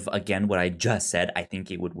factor of, again, what I just said. I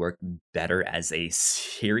think it would work better as a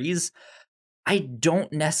series. I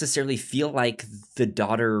don't necessarily feel like the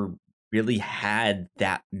daughter really had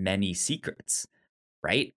that many secrets,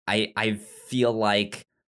 right? I feel like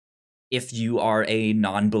if you are a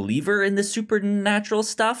non-believer in the supernatural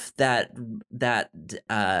stuff, that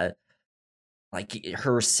like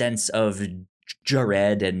her sense of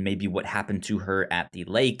dread and maybe what happened to her at the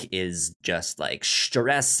lake is just like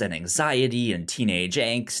stress and anxiety and teenage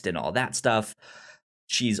angst and all that stuff.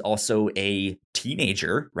 She's also a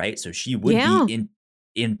teenager, right? So she would be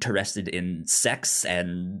interested in sex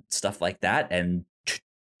and stuff like that and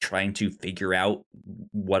trying to figure out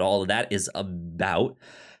what all of that is about.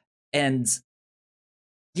 And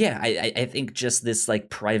Yeah, I think just this like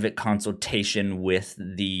private consultation with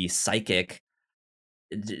the psychic,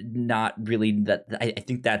 not really that. I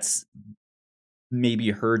think that's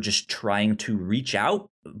maybe her just trying to reach out.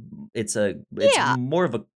 It's Yeah. more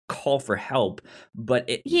of a call for help, but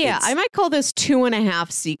Yeah, I might call this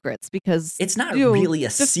 2.5 secrets because it's not you know, really a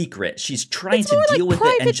secret. She's trying it's to more deal like with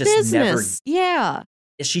it and private just never. business. Yeah.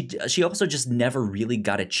 She also just never really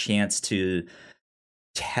got a chance to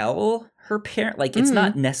tell her parent. Like, it's Mhm.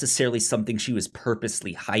 not necessarily something she was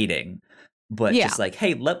purposely hiding, but Yeah. just like,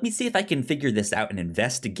 hey, let me see if I can figure this out and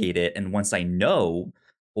investigate it. And once I know,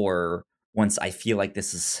 or once I feel like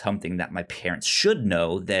this is something that my parents should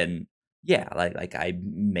know, then yeah, like I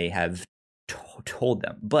may have told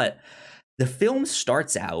them. But the film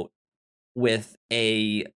starts out with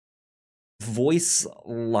a voice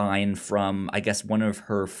line from, I guess, one of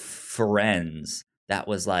her friends that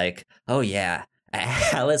was like, oh yeah,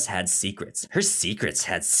 Alice had secrets. Her secrets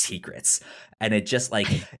had secrets. And it just like,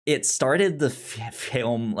 it started the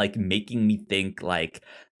film like making me think like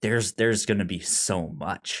there's gonna be so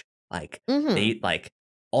much like Mhm. they like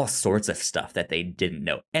all sorts of stuff that they didn't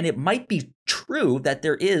know. And it might be true that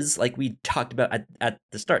there is, like we talked about at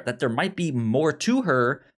the start, that there might be more to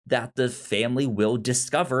her that the family will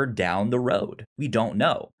discover down the road. We don't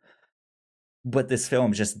know. But this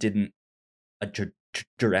film just didn't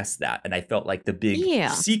address that. And I felt like the big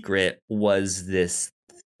Yeah. secret was this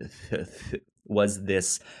was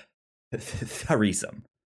this threesome.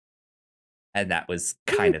 And that was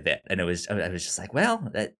kind of it. And I was just like, well,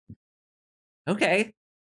 okay,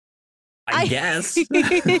 I guess.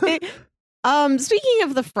 Speaking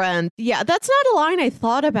of the friend, yeah, that's not a line I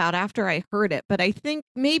thought about after I heard it, but I think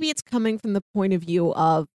maybe it's coming from the point of view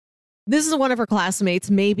of this is one of her classmates.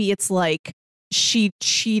 Maybe it's like she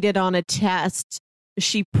cheated on a test.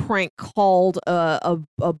 She prank called a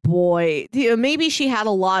boy. Maybe she had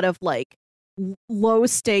a lot of like low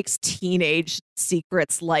stakes teenage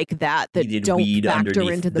secrets like that Needed don't weed factor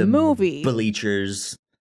underneath into the movie. bleachers.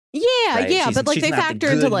 Yeah, Right? yeah, but like she's they not factor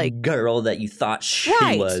the into good like girl that you thought she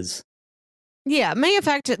right. was. Yeah, it may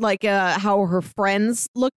affect it like how her friends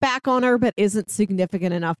look back on her, but isn't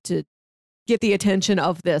significant enough to get the attention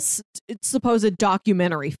of this supposed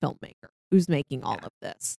documentary filmmaker who's making all of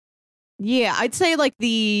this. Yeah, I'd say like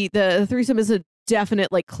the threesome is a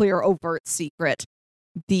definite like clear overt secret.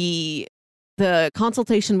 The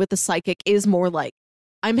consultation with the psychic is more like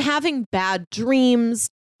I'm having bad dreams.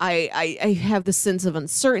 I have the sense of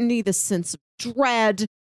uncertainty, the sense of dread.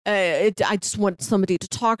 I just want somebody to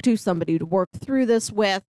talk to, somebody to work through this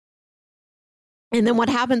with. And then what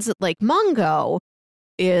happens at Lake Mungo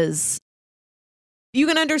is you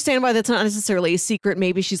can understand why that's not necessarily a secret.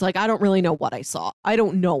 Maybe she's like, I don't really know what I saw. I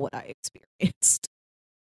don't know what I experienced.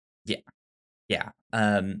 Yeah. Yeah.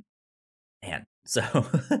 Man. So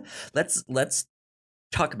let's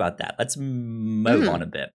talk about that. Let's move on a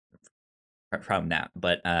bit from that.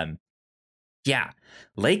 But yeah,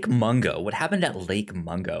 Lake Mungo. What happened at Lake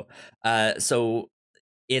Mungo? So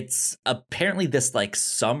it's apparently this like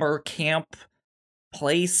summer camp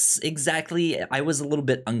place exactly. I was a little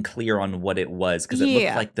bit unclear on what it was because it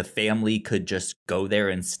looked like the family could just go there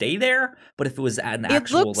and stay there. But if it was at an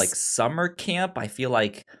actual like summer camp, I feel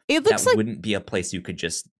like that wouldn't be a place you could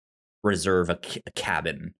just reserve a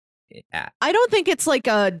cabin at. I don't think it's like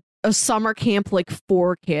a summer camp like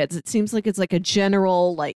for kids. It seems like it's like a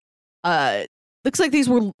general like looks like these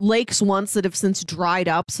were lakes once that have since dried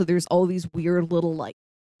up, so there's all these weird little like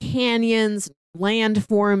canyons, land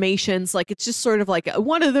formations. Like it's just sort of like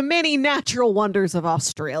one of the many natural wonders of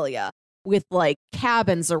Australia with like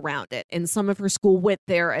cabins around it. And some of her school went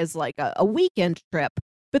there as like a weekend trip,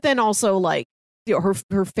 but then also like, you know,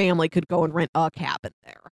 her family could go and rent a cabin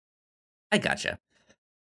there. I gotcha.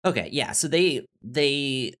 Okay, yeah, so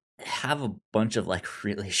they have a bunch of like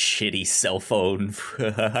really shitty cell phone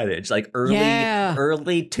footage, like early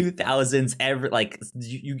 2000s. Like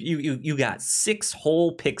you got 6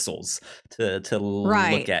 whole pixels to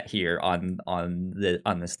look at here on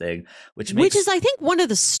this thing, which is I think one of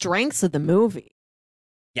the strengths of the movie.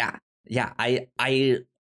 Yeah, I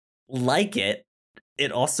like it.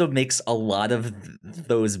 It also makes a lot of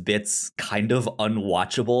those bits kind of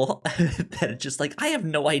unwatchable. That it's just like, I have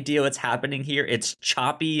no idea what's happening here. It's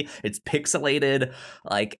choppy, it's pixelated,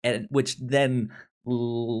 like, and which then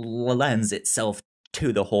lends itself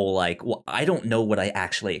to the whole like, well, I don't know what I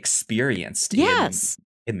actually experienced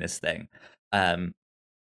in this thing.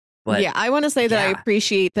 But yeah, I want to say that I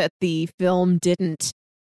appreciate that the film didn't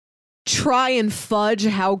try and fudge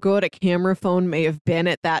how good a camera phone may have been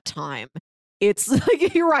at that time. It's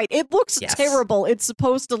like, you're right. It looks terrible. It's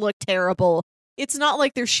supposed to look terrible. it's not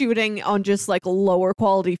like they're shooting on just like a lower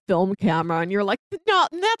quality film camera and you're like, no,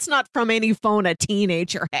 that's not from any phone a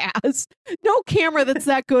teenager has. No camera that's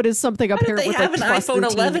that good is something a How did parent they would have like an trust iPhone their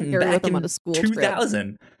teen to 11 carry with back them on in a school trip.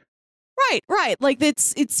 2000? Right. Like it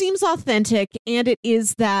seems authentic, and it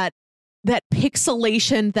is that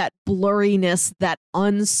pixelation, that blurriness, that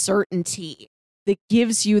uncertainty that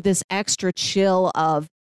gives you this extra chill of,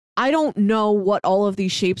 I don't know what all of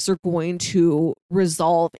these shapes are going to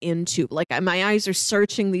resolve into. Like my eyes are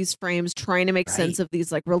searching these frames, trying to make sense of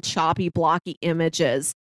these like real choppy, blocky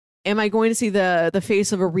images. Am I going to see the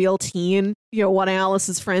face of a real teen, one of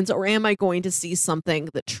Alice's friends, or am I going to see something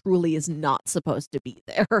that truly is not supposed to be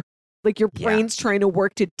there? Like your brain's trying to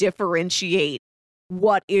work to differentiate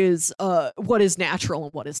what is natural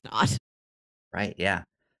and what is not. Right, yeah.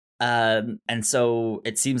 And so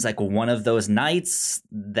it seems like one of those nights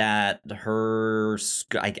that her,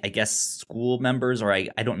 I guess, school members, or I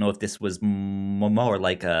don't know if this was more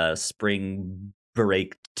like a spring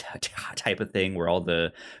break type of thing where all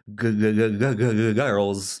the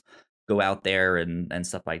girls go out there and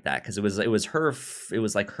stuff like that, because it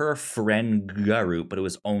was like her friend group, but it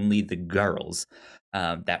was only the girls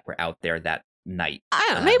that were out there that night. I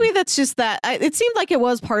don't know, maybe that's just that. It seemed like it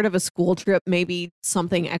was part of a school trip, maybe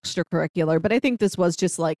something extracurricular, but I think this was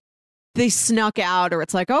just like they snuck out, or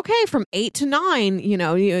it's like, okay, from 8 to 9,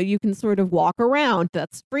 you can sort of walk around.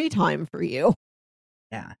 That's free time for you.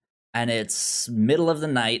 Yeah. And it's middle of the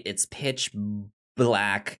night. It's pitch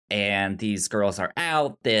black, and these girls are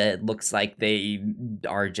out. It looks like they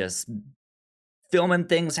are just filming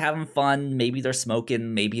things, having fun. Maybe they're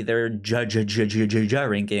smoking, maybe they're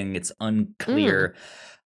drinking. It's unclear.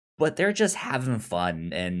 But they're just having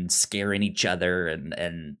fun and scaring each other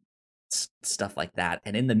and stuff like that.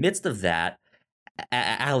 And in the midst of that,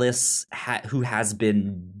 Alice, who has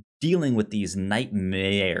been dealing with these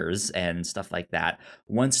nightmares and stuff like that,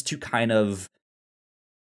 wants to kind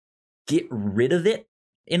get rid of it,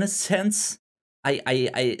 in a sense.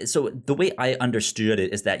 So the way I understood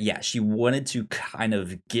it is that, she wanted to kind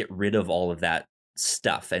of get rid of all of that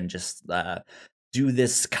stuff and just do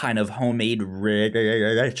this kind of homemade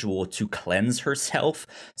ritual to cleanse herself.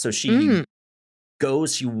 So she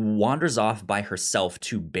she wanders off by herself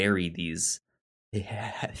to bury these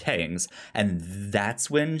things, and that's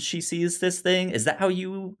when she sees this thing. Is that how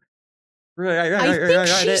you I think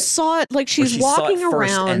she saw it, like she's walking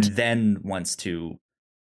around and then wants to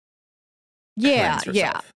yeah.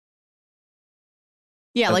 Okay.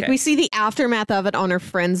 Like we see the aftermath of it on her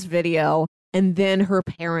friend's video, and then her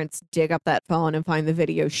parents dig up that phone and find the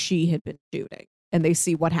video she had been shooting, and they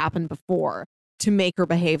see what happened before to make her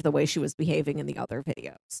behave the way she was behaving in the other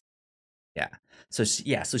videos. Yeah. So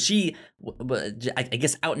she, I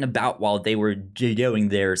guess, out and about while they were doing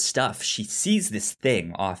their stuff, she sees this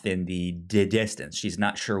thing off in the distance. She's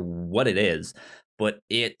not sure what it is, but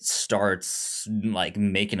it starts like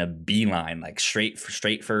making a beeline, like straight for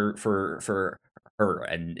her,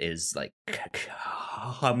 and is like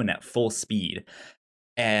coming at full speed.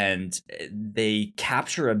 And they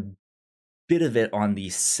capture a bit of it on the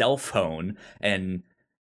cell phone, and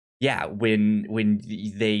when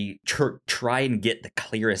they try and get the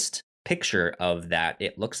clearest picture of that,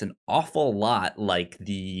 it looks an awful lot like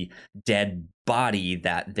the dead body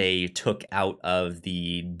that they took out of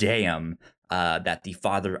the dam that the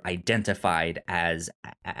father identified as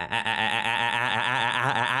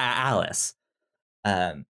Alice.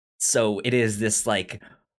 So it is this like,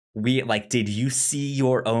 did you see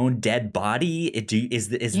your own dead body? Is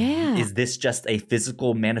this just a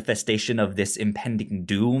physical manifestation of this impending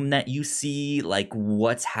doom that you see? Like,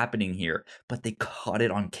 what's happening here? But they caught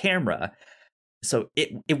it on camera, so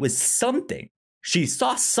it was something. She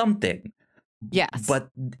saw something. Yes, but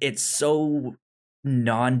it's so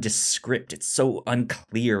nondescript. It's so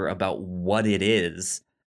unclear about what it is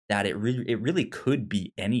that it really could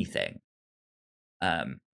be anything.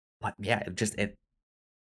 But yeah, it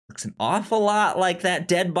looks an awful lot like that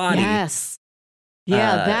dead body. Yes.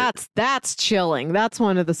 Yeah, that's chilling. That's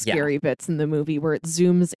one of the scary bits in the movie, where it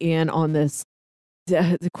zooms in on this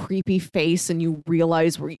the creepy face, and you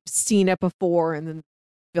realize where you've seen it before, and then the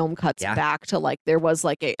film cuts back to like there was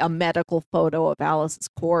like a medical photo of Alice's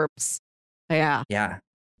corpse. Yeah,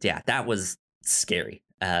 that was scary.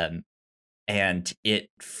 And it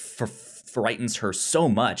frightens her so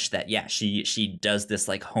much that she does this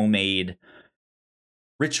like homemade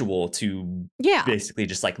ritual to basically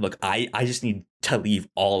just like, look, I just need to leave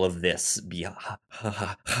all of this behind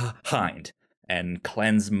and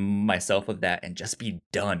cleanse myself of that and just be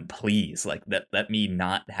done, please. Like, let me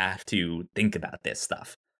not have to think about this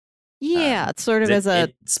stuff. It's sort of as a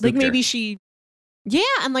like maybe she Yeah,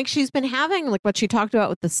 and like she's been having like what she talked about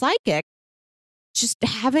with the psychic, just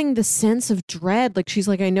having the sense of dread. Like she's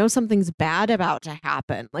like, I know something's bad about to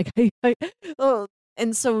happen. Like oh,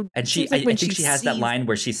 and so And it seems like I when think she has that sees, line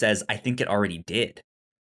where she says, "I think it already did."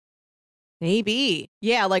 maybe,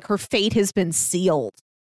 yeah, like her fate has been sealed,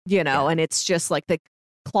 Yeah. and it's just like the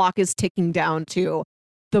clock is ticking down to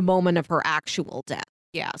the moment of her actual death.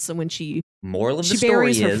 Yeah, so when Moral of the she story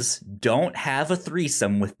buries her, is don't have a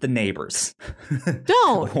threesome with the neighbors.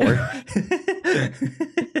 don't Or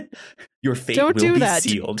your fate don't will do be that.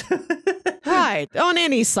 sealed. Right, on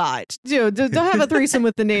any side. Don't have a threesome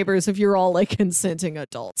with the neighbors if you're all like consenting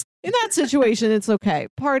adults. In that situation, it's okay.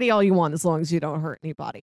 Party all you want as long as you don't hurt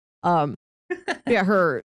anybody.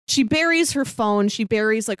 Yeah, she buries her phone. She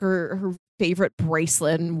buries like her favorite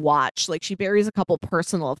bracelet and watch. Like she buries a couple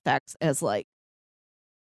personal effects as like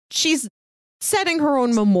she's setting her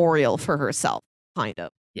own memorial for herself, kind of.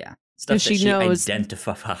 Yeah. Stuff that She she knows.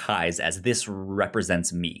 identifies as this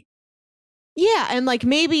represents me. Yeah, and like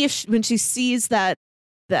maybe if when she sees that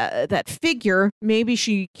figure, maybe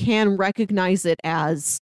she can recognize it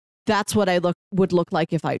as that's what I would look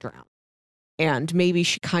like if I drown. And maybe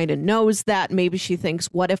she kind of knows that. Maybe she thinks,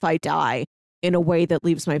 what if I die in a way that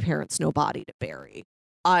leaves my parents no body to bury?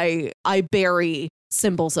 I bury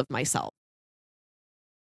symbols of myself.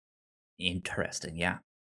 Interesting. Yeah.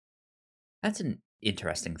 That's an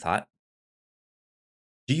interesting thought.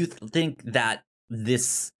 Do you think that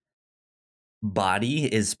this body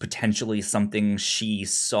is potentially something she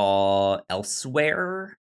saw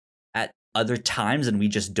elsewhere at other times and we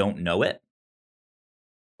just don't know it?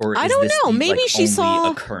 Or I is don't this know. the Maybe like she only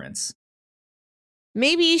saw. occurrence?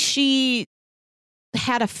 Maybe she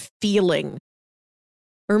had a feeling.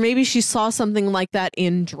 Or maybe she saw something like that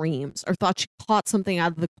in dreams or thought she caught something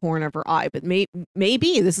out of the corner of her eye. But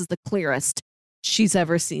maybe this is the clearest she's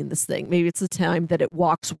ever seen this thing. Maybe it's the time that it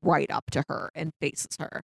walks right up to her and faces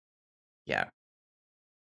her. Yeah.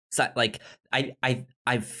 So like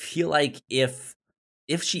I feel like if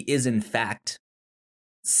she is in fact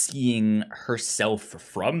seeing herself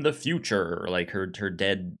from the future, like her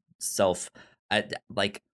dead self,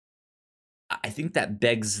 like I think that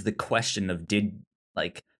begs the question of did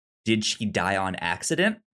she die on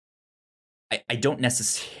accident? I don't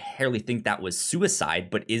necessarily think that was suicide,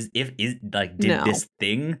 but is like did No. this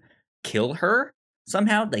thing kill her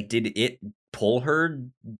somehow? Like did it pull her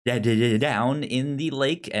down in the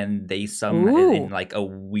lake and they in like a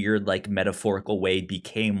weird like metaphorical way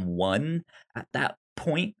became one at that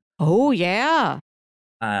point? Oh, yeah.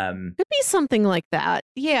 Um Could be something like that.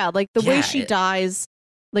 Yeah, like the way yeah, she dies,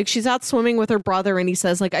 like she's out swimming with her brother and he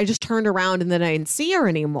says like I just turned around and then I didn't see her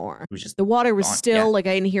anymore. it was just The water was gone. still Yeah. like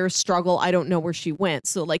I didn't hear her struggle. I don't know where she went.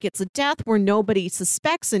 So like it's a death where nobody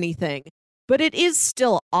suspects anything, but it is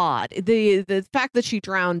still odd. The fact that she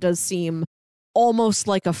drowned does seem almost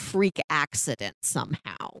like a freak accident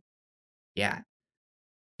somehow. Yeah.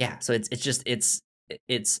 Yeah, so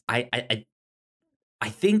I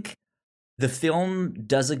think the film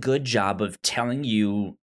does a good job of telling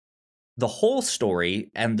you the whole story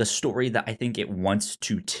and the story that I think it wants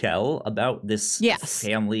to tell about this Yes.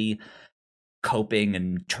 family coping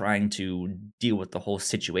and trying to deal with the whole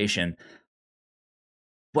situation.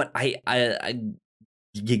 But again,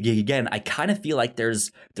 I kind of feel like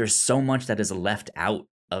there's so much that is left out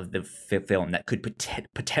of the film that could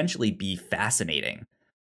potentially be fascinating.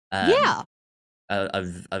 Yeah.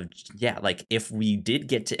 Yeah, like if we did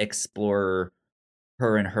get to explore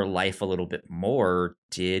her and her life a little bit more,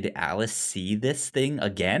 did Alice see this thing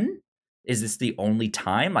again? Is this the only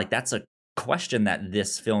time? Like that's a question that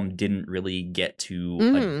this film didn't really get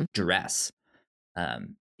to address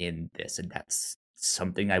in this, and that's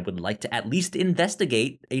something I would like to at least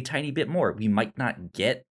investigate a tiny bit more. We might not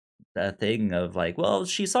get the thing of like, well,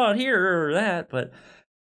 she saw it here or that, but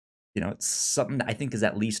it's something that I think is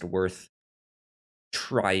at least worth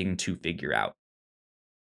trying to figure out.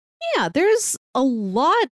 Yeah, there's a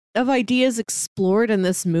lot of ideas explored in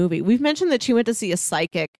this movie. We've mentioned that she went to see a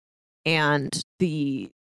psychic and we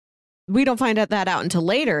don't find out until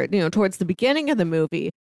later, towards the beginning of the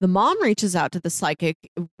movie. The mom reaches out to the psychic,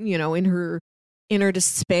 in her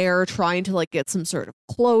despair, trying to like get some sort of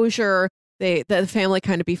closure. The family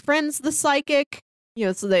kind of befriends the psychic,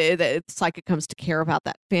 so the psychic comes to care about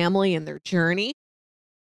that family and their journey.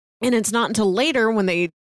 And it's not until later when they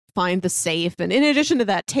find the safe, and in addition to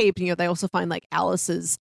that tape, they also find like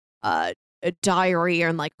Alice's a diary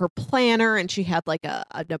and like her planner, and she had like a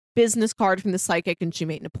business card from the psychic, and she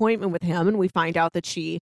made an appointment with him, and we find out that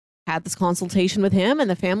she had this consultation with him, and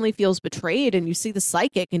the family feels betrayed, and you see the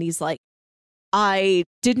psychic, and he's like, I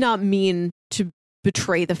did not mean to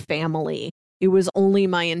betray the family. It was only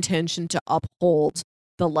my intention to uphold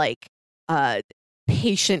the like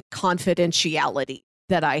patient confidentiality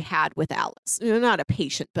that I had with Alice. Not a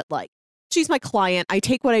patient, but like she's my client. I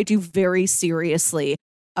take what I do very seriously.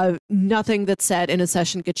 Nothing that's said in a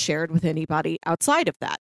session gets shared with anybody outside of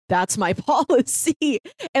that. That's my policy.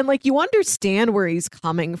 And like you understand where he's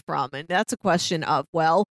coming from. And that's a question of,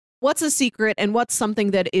 well, what's a secret and what's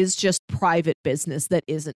something that is just private business that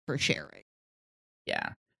isn't for sharing? Yeah.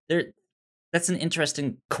 That's an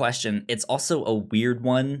interesting question. It's also a weird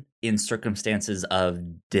one in circumstances of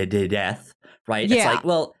death, right? Yeah. It's like,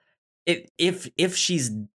 well, if she's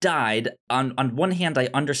died, on one hand, I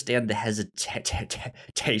understand the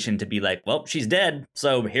hesitation to be like, well, she's dead,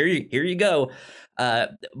 so here you go.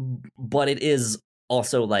 But it is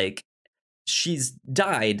also like she's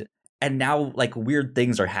died, and now like weird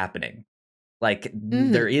things are happening. Like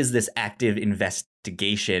there is this active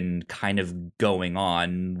investigation kind of going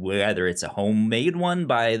on, whether it's a homemade one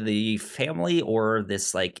by the family or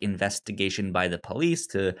this like investigation by the police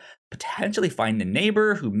to potentially find the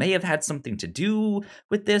neighbor who may have had something to do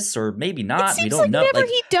with this, or maybe not. We don't know. Never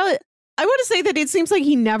he does. I want to say that it seems like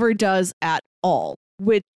he never does at all.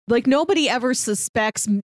 With like nobody ever suspects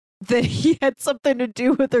that he had something to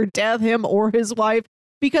do with her death, him or his wife,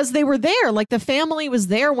 because they were there. Like the family was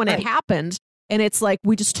there when it happened. And it's like,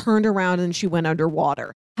 we just turned around and she went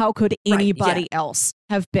underwater. How could anybody else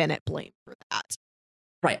have been at blame for that?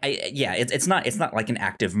 Right. It's not like an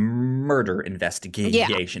active murder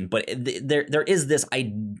investigation, but there is this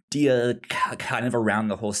idea kind of around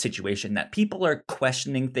the whole situation that people are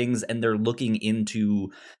questioning things and they're looking into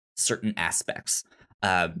certain aspects.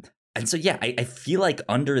 And so, I feel like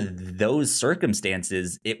under those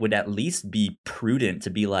circumstances, it would at least be prudent to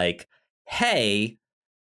be like, hey,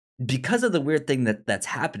 because of the weird thing that's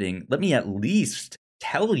happening, let me at least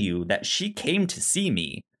tell you that she came to see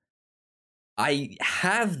me. I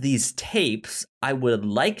have these tapes. I would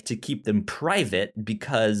like to keep them private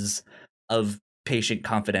because of patient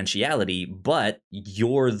confidentiality, but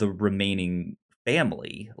you're the remaining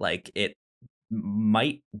family. Like, it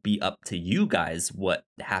might be up to you guys what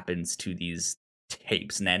happens to these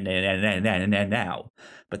tapes now.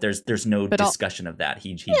 But there's no discussion of that.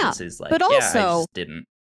 He just is like, I just didn't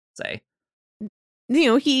say.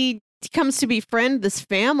 He comes to befriend this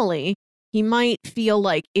family. He might feel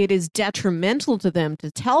like it is detrimental to them to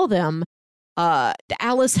tell them.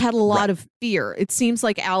 Alice had a lot of fear. It seems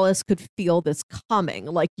like Alice could feel this coming.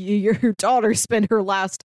 Like your daughter spent her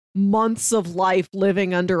last months of life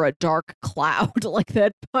living under a dark cloud. Like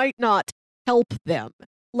that might not help them.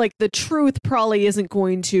 Like the truth probably isn't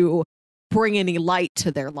going to bring any light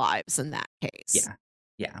to their lives in that case.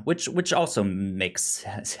 Yeah, which also makes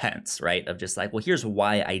sense, right? Of just like, well, here's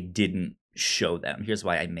why I didn't show them. Here's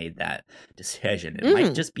why I made that decision. It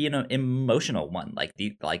might just be an emotional one. Like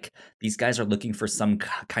these guys are looking for some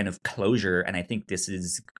kind of closure, and I think this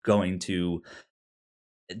is going to,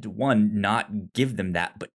 one, not give them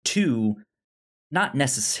that, but two, not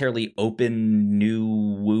necessarily open new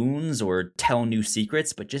wounds or tell new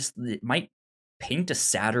secrets, but just it might paint a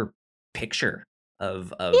sadder picture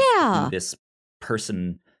of who this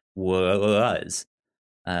person was.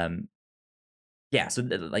 So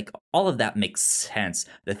like all of that makes sense.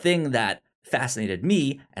 The thing that fascinated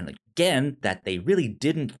me, and again that they really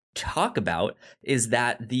didn't talk about, is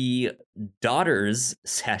that the daughter's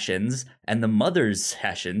sessions and the mother's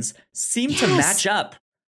sessions seem to match up.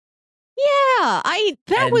 I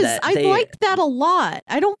liked that a lot.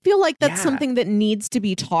 I don't feel like that's something that needs to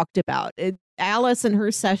be talked about. Alice and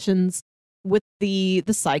her sessions with the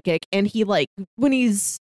psychic, and he like when he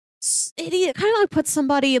kind of like puts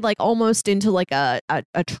somebody like almost into like a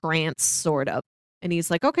trance sort of, and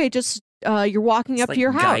he's like, okay, just you're walking up to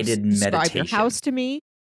your house, describe your house to me.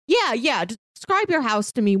 Describe your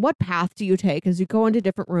house to me. What path do you take as you go into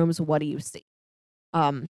different rooms? What do you see?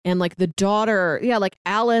 And like the daughter, like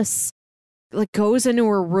Alice like goes into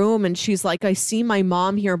her room and she's like, I see my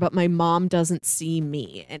mom here, but my mom doesn't see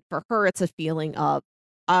me. And for her, it's a feeling of,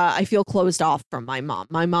 I feel closed off from my mom.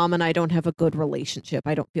 My mom and I don't have a good relationship.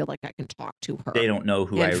 I don't feel like I can talk to her. They don't know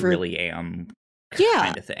who I really am.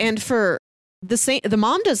 Kind of thing. And for the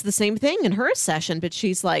mom does the same thing in her session, but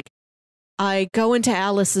she's like, I go into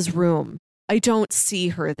Alice's room. I don't see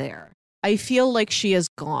her there. I feel like she is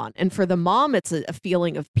gone. And for the mom, it's a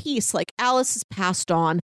feeling of peace. Like Alice has passed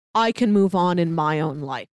on. I can move on in my own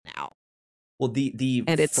life now. Well, the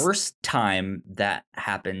first time that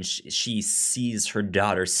happens, she sees her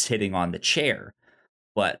daughter sitting on the chair,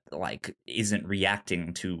 but like isn't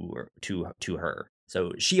reacting to her.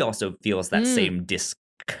 So she also feels that same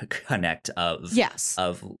connect of Yes.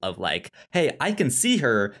 of like, hey, I can see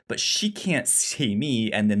her, but she can't see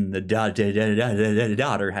me. And then the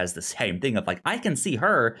daughter has the same thing of like, I can see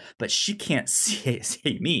her, but she can't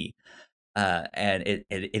see me. And it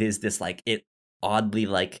is this like, it oddly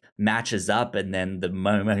like matches up, and then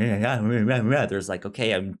the there's like,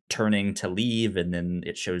 okay, I'm turning to leave, and then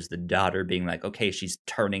it shows the daughter being like, okay, she's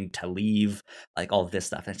turning to leave, like all of this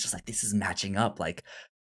stuff, and it's just like, this is matching up. Like,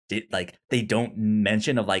 they don't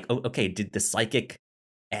mention of like, oh, okay, did the psychic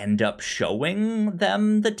end up showing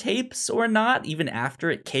them the tapes or not even after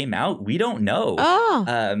it came out? We don't know.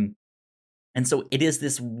 And so it is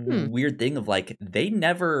this weird thing of like, they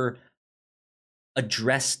never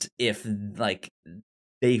addressed if like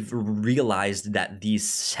they've realized that these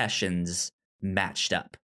sessions matched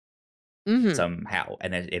up somehow,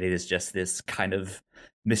 and it is just this kind of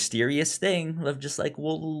mysterious thing of just like,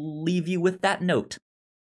 we'll leave you with that note.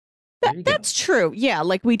 That's true. Yeah,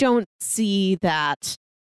 like we don't see that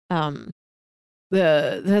that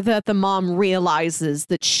the mom realizes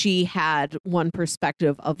that she had one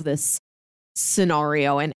perspective of this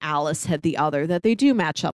scenario and Alice had the other, that they do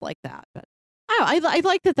match up like that. But I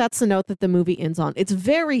like that that's the note that the movie ends on. It's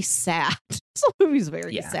very sad. This movie's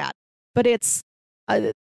very sad. But it's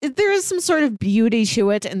there is some sort of beauty to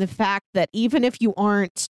it, and the fact that even if you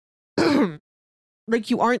aren't like,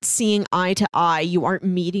 you aren't seeing eye to eye, you aren't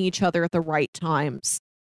meeting each other at the right times,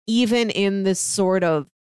 even in this sort of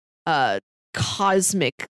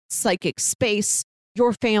cosmic psychic space,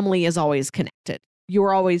 your family is always connected.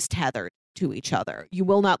 You're always tethered to each other. You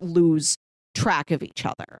will not lose track of each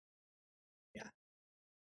other.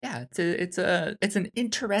 Yeah, it's an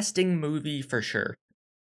interesting movie for sure.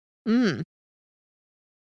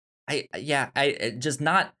 I just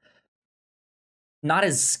not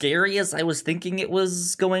as scary as I was thinking it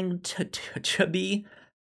was going to be.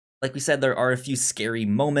 Like we said, there are a few scary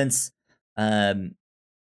moments.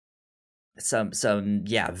 Some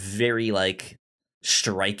very like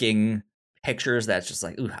striking pictures that's just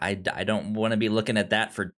like, ooh, I don't want to be looking at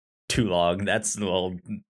that for too long. That's a little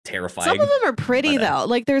terrifying. Some of them are pretty though.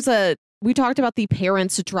 Like we talked about the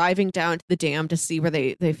parents driving down to the dam to see where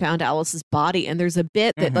they found Alice's body, and there's a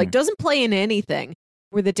bit that like doesn't play in anything,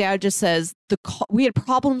 where the dad just says, we had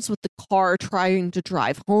problems with the car trying to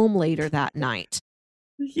drive home later that night.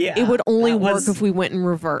 Yeah, it would only work if we went in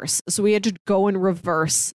reverse, so we had to go in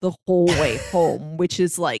reverse the whole way home, which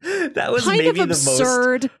is like that was kind maybe of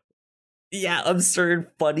absurd. Absurd,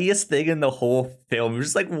 funniest thing in the whole film. You're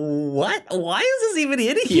just like, what? Why is this even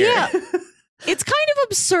in here? Yeah, it's kind of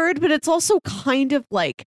absurd, but it's also kind of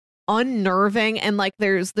like unnerving. And like,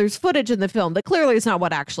 there's footage in the film that clearly is not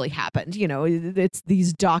what actually happened. You know, it's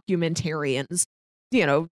these documentarians, you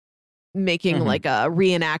know, making like a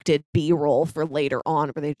reenacted B-roll for later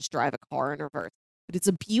on, where they just drive a car in reverse. But it's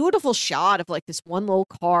a beautiful shot of like this one little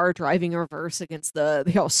car driving in reverse against the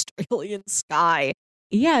Australian sky.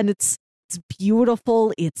 Yeah, and it's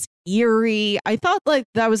beautiful. It's eerie. I thought like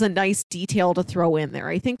that was a nice detail to throw in there.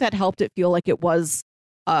 I think that helped it feel like it was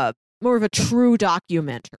more of a true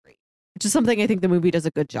documentary, which is something I think the movie does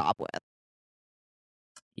a good job with.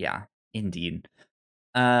 Yeah, indeed.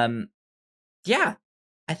 Yeah,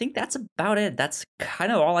 I think that's about it. That's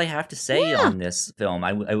kind of all I have to say on this film.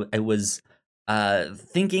 I was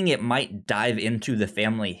thinking it might dive into the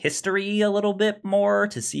family history a little bit more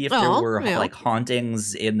to see if there were like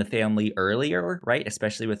hauntings in the family earlier, right?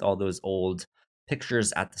 Especially with all those old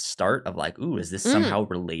pictures at the start of like, ooh, is this somehow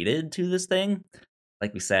related to this thing?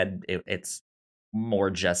 Like we said, it's more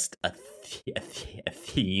just a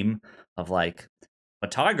theme of like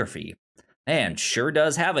photography. And sure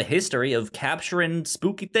does have a history of capturing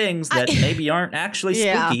spooky things that maybe aren't actually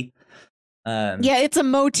spooky. Yeah, it's a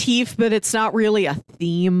motif, but it's not really a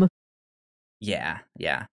theme. Yeah.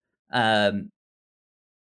 I'm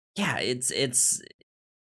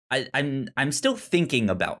still thinking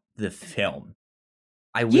about the film.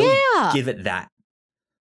 I will give it that.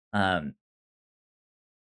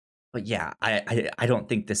 But yeah, I don't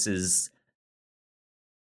think this is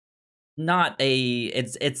not a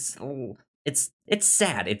it's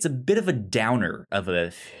sad. It's a bit of a downer of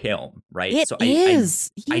a film, right? It is.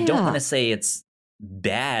 I don't want to say it's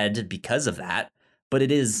bad because of that, but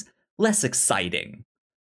it is less exciting,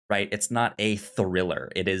 right? It's not a thriller.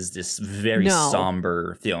 It is this very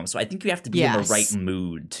somber film. So I think you have to be in the right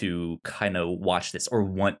mood to kind of watch this or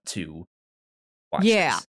want to watch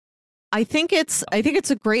this. I think it's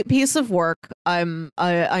a great piece of work. I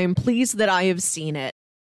am pleased that I have seen it.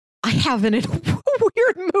 I have been in a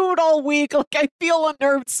weird mood all week. Like, I feel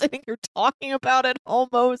unnerved sitting here talking about it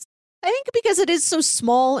almost. I think because it is so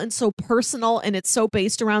small and so personal, and it's so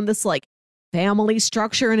based around this like family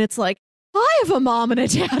structure, and it's like, I have a mom and a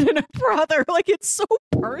dad and a brother. Like, it's so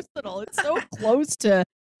personal. It's so close to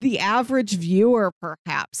the average viewer,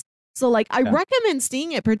 perhaps. So, like, I recommend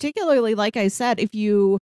seeing it, particularly, like I said, if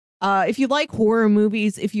you like horror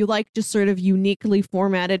movies, if you like just sort of uniquely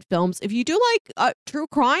formatted films, if you do like true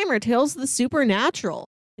crime or tales of the supernatural,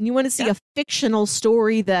 and you want to see a fictional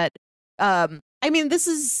story that, we've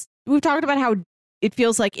talked about how it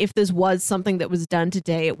feels like if this was something that was done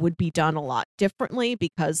today, it would be done a lot differently,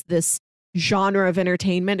 because this genre of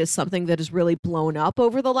entertainment is something that has really blown up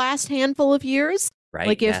over the last handful of years. Right.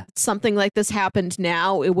 Like if something like this happened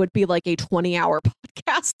now, it would be like a 20-hour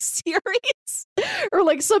podcast series or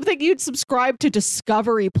like something you'd subscribe to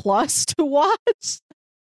Discovery Plus to watch.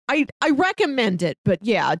 I recommend it, but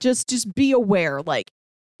yeah, just be aware, like,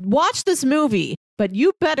 watch this movie, but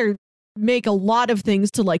you better make a lot of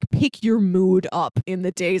things to like pick your mood up in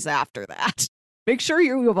the days after that. Make sure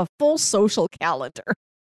you have a full social calendar.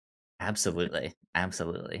 Absolutely.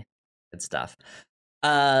 Good stuff.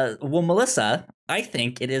 Well, Melissa, I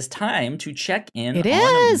think it is time to check in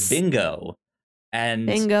on bingo. And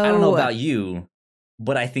bingo. I don't know about you,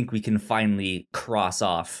 but I think we can finally cross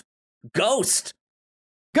off Ghosts.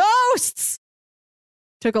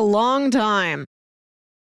 Took a long time.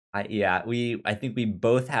 I think we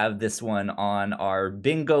both have this one on our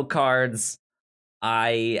bingo cards.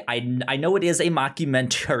 I know it is a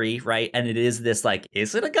mockumentary, right? And it is this, like,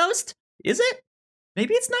 is it a ghost? Is it?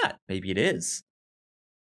 Maybe it's not. Maybe it is.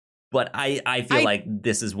 But I feel like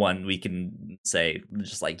this is one we can say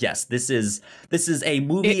just like, yes, this is a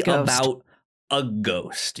movie about a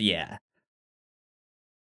ghost. Yeah.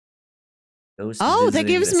 Ghost that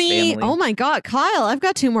gives me family. Oh my God, Kyle, I've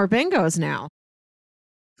got 2 more bingos now.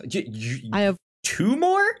 I have 2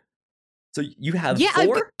 more? So you have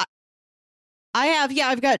 4?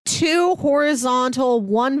 I've got 2 horizontal,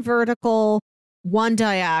 1 vertical, 1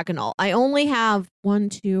 diagonal. I only have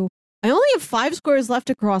 5 squares left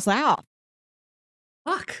to cross out.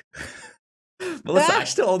 Fuck. Melissa, I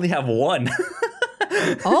still only have 1.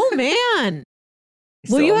 Oh man.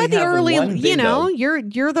 Well, you had the early,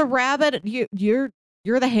 you're the rabbit, you're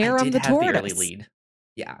the hare, I'm the tortoise. The early lead.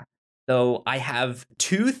 Yeah. So I have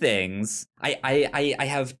 2 things. I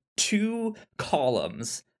have 2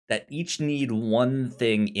 columns that each need 1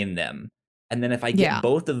 thing in them. And then if I get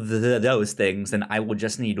both of those things, then I will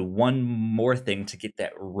just need 1 more thing to get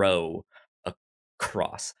that row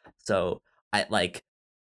across. So I like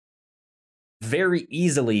very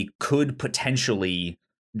easily could potentially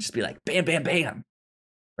just be like bam, bam, bam,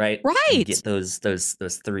 right? And get those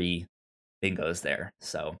 3 bingos there.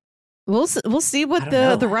 So we'll see what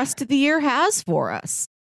the rest of the year has for us.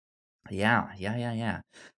 Yeah.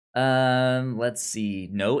 Let's see.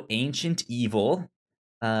 No ancient evil.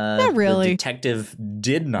 Not really. The detective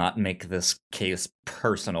did not make this case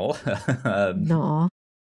personal. No.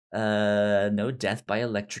 No death by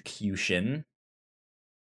electrocution.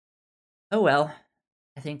 Oh well,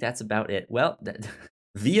 I think that's about it. Well,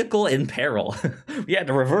 vehicle in peril. We had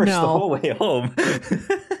to reverse the whole way home.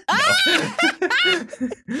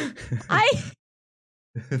 I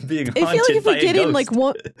being haunted I feel like if we get in like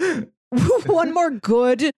one more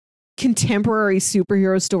good contemporary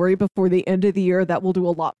superhero story before the end of the year, that will do a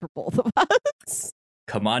lot for both of us.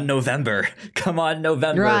 Come on, November.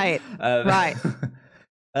 Right. Right.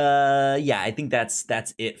 Yeah, I think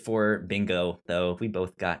that's it for bingo, though. We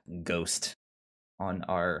both got Ghost on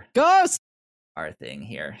our thing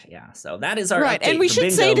here. Yeah, so that is our right. And we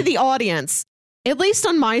should say to the audience, at least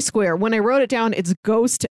on my square, when I wrote it down, it's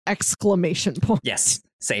Ghost ! Yes,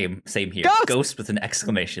 same here. Ghost with an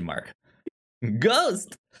exclamation mark.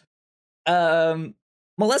 Ghost.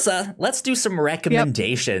 Melissa, let's do some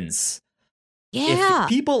recommendations. Yeah. If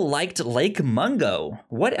people liked Lake Mungo,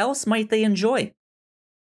 what else might they enjoy?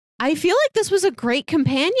 I feel like this was a great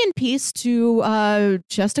companion piece to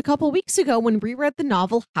just a couple weeks ago when we read the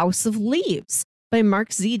novel House of Leaves by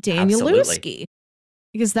Mark Z. Danielewski.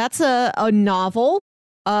 Because that's a novel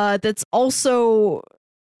that's also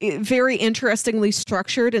very interestingly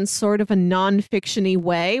structured in sort of a non-fiction-y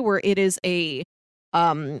way, where it is a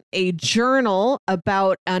journal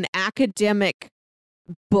about an academic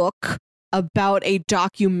book about a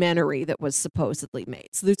documentary that was supposedly made.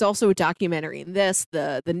 So there's also a documentary in this.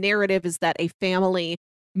 The narrative is that a family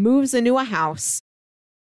moves into a house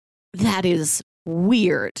that is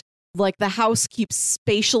weird. Like the house keeps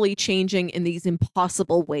spatially changing in these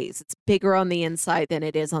impossible ways. It's bigger on the inside than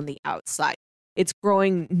it is on the outside. It's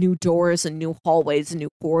growing new doors and new hallways and new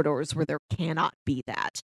corridors where there cannot be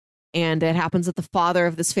that. And it happens that the father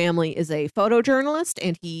of this family is a photojournalist,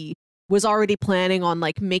 and he was already planning on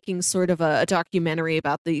like making sort of a documentary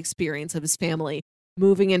about the experience of his family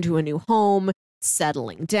moving into a new home,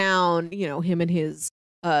 settling down, him and his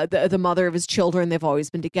the mother of his children, they've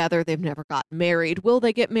always been together. They've never gotten married. Will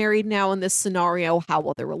they get married now in this scenario? How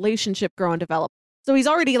will their relationship grow and develop? So he's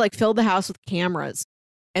already like filled the house with cameras.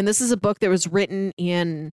 And this is a book that was written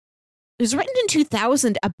in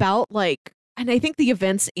 2000 about like, and I think the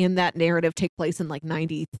events in that narrative take place in like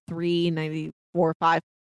 93, 94, 5.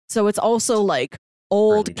 So it's also like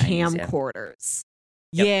old Early 90s, yeah. camcorders.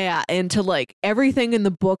 Yep. Yeah. And to like everything in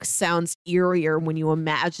the book sounds eerier when you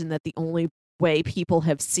imagine that the only way people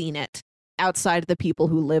have seen it outside of the people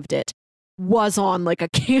who lived it was on like a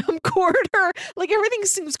camcorder. Like everything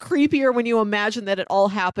seems creepier when you imagine that it all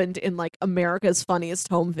happened in like America's Funniest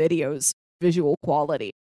Home Videos visual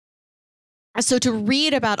quality. So to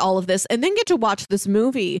read about all of this and then get to watch this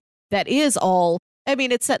movie that is all, I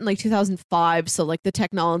mean, it's set in like 2005, so like the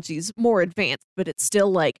technology's more advanced, but it's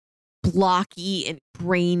still like blocky and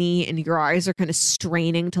grainy and your eyes are kind of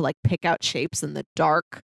straining to like pick out shapes in the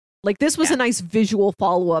dark. Like this was a nice visual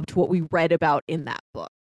follow-up to what we read about in that book.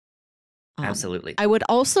 Absolutely. I would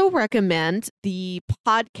also recommend the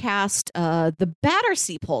podcast, The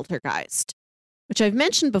Battersea Poltergeist, which I've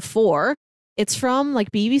mentioned before. It's from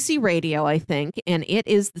like BBC Radio, I think, and it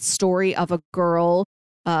is the story of a girl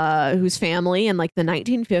whose family in like the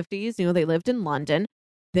 1950s, they lived in London.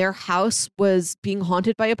 Their house was being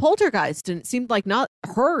haunted by a poltergeist, and it seemed like not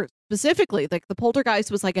her specifically. Like the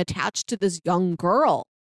poltergeist was like attached to this young girl.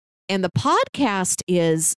 And the podcast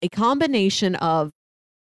is a combination of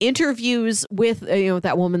interviews with,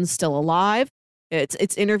 that woman's still alive.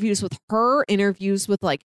 It's interviews with her, interviews with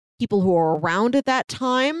like people who are around at that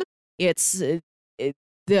time. It's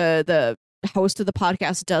the host of the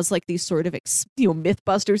podcast does like these sort of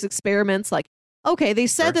Mythbusters experiments. Like, okay, they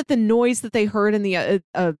said that the noise that they heard in the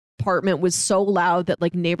apartment was so loud that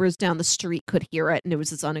like neighbors down the street could hear it, and it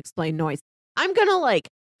was this unexplained noise. I'm gonna like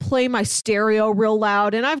play my stereo real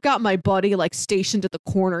loud, and I've got my buddy like stationed at the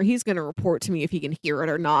corner. He's gonna report to me if he can hear it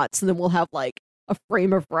or not. So then we'll have like a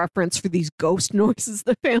frame of reference for these ghost noises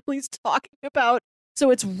the family's talking about. So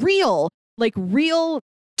it's real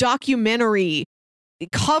documentary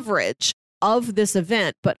coverage of this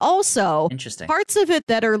event, but also parts of it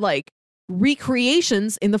that are like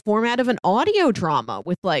recreations in the format of an audio drama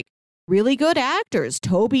with like really good actors.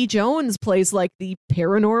 Toby Jones plays like the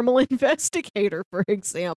paranormal investigator, for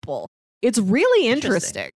example. It's really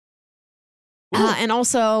interesting. And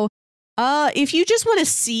also, if you just want to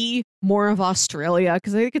see more of Australia,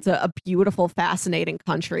 because I think it's a beautiful, fascinating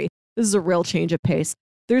country, this is a real change of pace.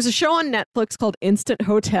 There's a show on Netflix called Instant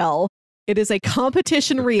Hotel. It is a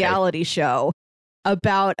competition reality show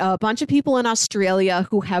about a bunch of people in Australia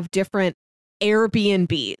who have different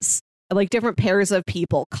Airbnbs, like different pairs of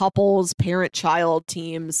people, couples, parent-child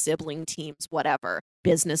teams, sibling teams, whatever,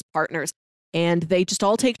 business partners. And they just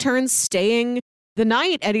all take turns staying the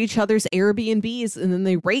night at each other's Airbnbs, and then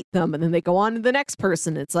they rate them, and then they go on to the next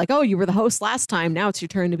person. It's like, oh, you were the host last time. Now it's your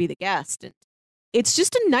turn to be the guest. And it's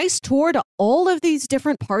just a nice tour to all of these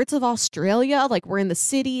different parts of Australia. Like we're in the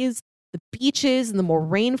cities, the beaches, and the more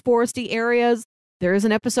rainforesty areas. There is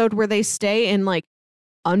an episode where they stay in like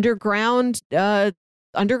underground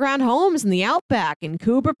homes in the outback in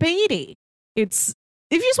Coober Pedy. If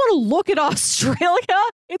you just want to look at Australia,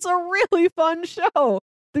 it's a really fun show.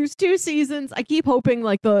 There's 2 seasons. I keep hoping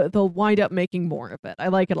like they'll wind up making more of it. I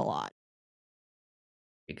like it a lot.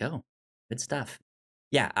 There you go. Good stuff.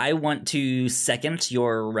 Yeah, I want to second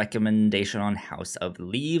your recommendation on House of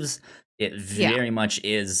Leaves. It very much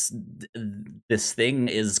is, this thing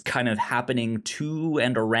is kind of happening to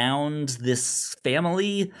and around this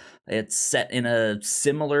family. It's set in a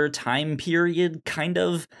similar time period, kind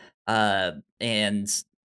of. And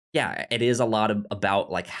yeah, it is a lot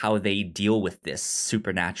about like how they deal with this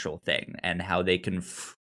supernatural thing and how they can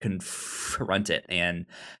confront it, and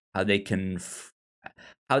how they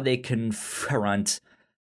confront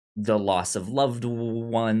the loss of loved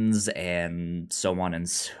ones and so on and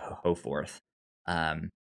so forth.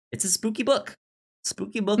 It's a spooky book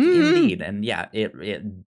indeed. And yeah, it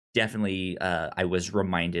definitely, I was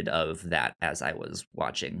reminded of that as I was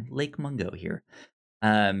watching Lake Mungo here.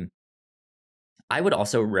 I would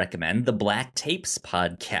also recommend the Black Tapes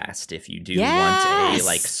podcast if you do want a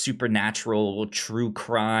like supernatural true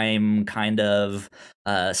crime kind of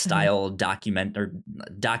style documentary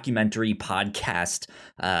podcast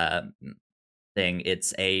thing.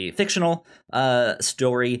 It's a fictional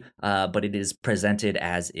story, but it is presented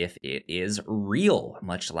as if it is real,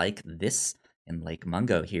 much like this in Lake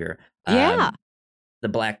Mungo here. The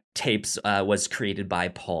Black Tapes was created by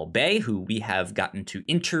Paul Bay, who we have gotten to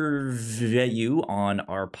interview on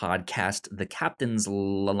our podcast, The Captain's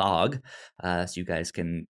Log. So you guys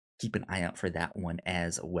can keep an eye out for that one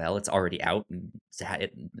as well. It's already out.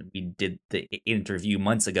 We did the interview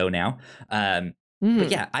months ago now. But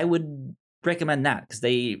yeah, I would recommend that because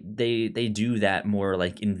they do that more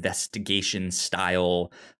like investigation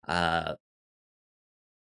style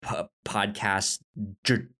podcast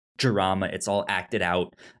drama. It's all acted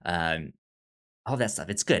out, all that stuff.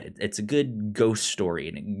 It's good. It's a good ghost story,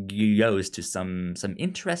 and it goes to some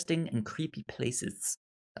interesting and creepy places.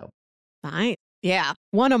 So, fine. Yeah,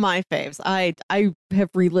 one of my faves. I have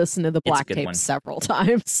re-listened to the Black Tape several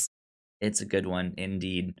times. It's a good one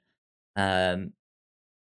indeed.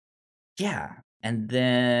 Yeah, and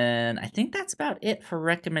then I think that's about it for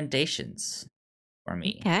recommendations for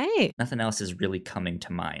me. Okay. Nothing else is really coming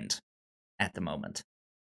to mind at the moment.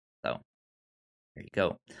 So there you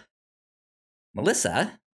go.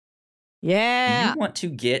 Melissa. Yeah. Do you want to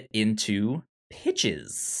get into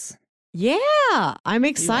pitches? Yeah, I'm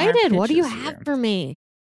excited. What do you have for me?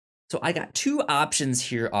 So I got two options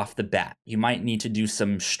here off the bat. You might need to do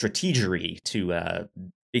some strategery to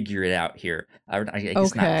figure it out here. I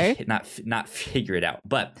guess not figure it out,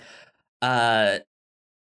 but I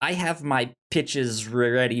have my pitches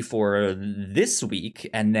ready for this week,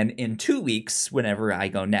 and then in 2 weeks, whenever I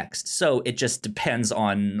go next. So it just depends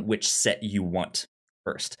on which set you want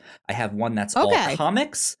first. I have one that's all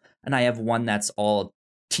comics, and I have one that's all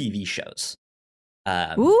TV shows.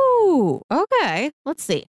 Ooh, okay. Let's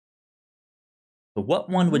see. But what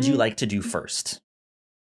one would you like to do first?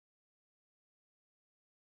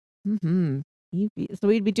 So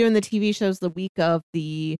we'd be doing the TV shows the week of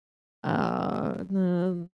the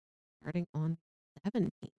starting on 17th.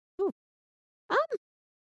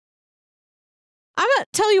 I'm gonna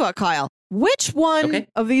tell you what, Kyle. Which one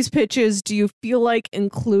of these pitches do you feel like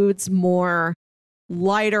includes more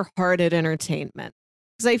lighter-hearted entertainment?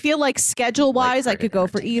 Because I feel like schedule-wise, I could go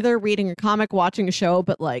for either reading a comic, watching a show,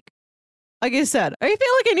 but like I said, I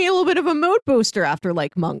feel like I need a little bit of a mood booster after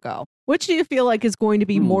like Mungo. Which do you feel like is going to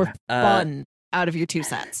be more fun out of your two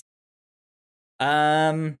sets?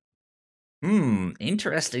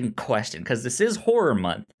 Interesting question, because this is horror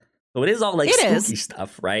month. So it is all like spooky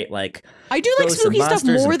stuff, right? Like I do like spooky stuff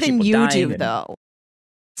more than you do, though.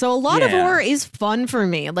 So a lot of horror is fun for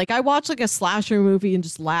me. Like I watch like a slasher movie and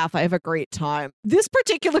just laugh. I have a great time. This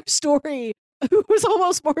particular story was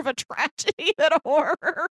almost more of a tragedy than a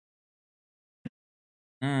horror.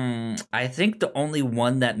 I think the only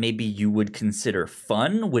one that maybe you would consider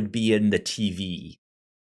fun would be in the TV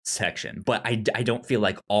section, but I don't feel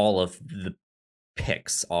like all of the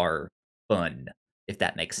picks are fun, if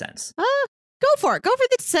that makes sense. Go for it. Go for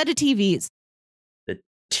the set of TVs. The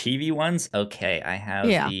TV ones? Okay, I have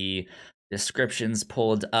the descriptions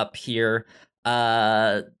pulled up here.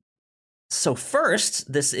 So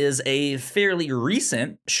first, this is a fairly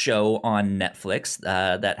recent show on Netflix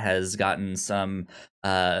that has gotten some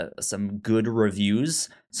good reviews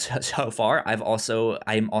so far. I'm also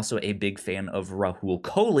a big fan of Rahul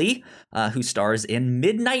Kohli, who stars in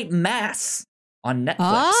Midnight Mass on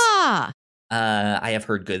Netflix. I have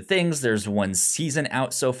heard good things. There's one season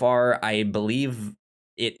out so far. I believe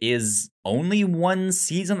it is only one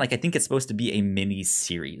season. Like I think it's supposed to be a mini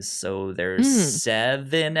series. So there's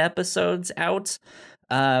 7 episodes out.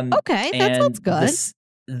 Okay, that sounds good.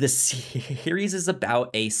 The series is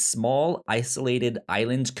about a small, isolated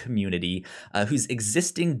island community whose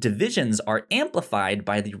existing divisions are amplified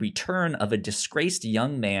by the return of a disgraced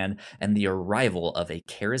young man and the arrival of a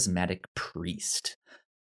charismatic priest.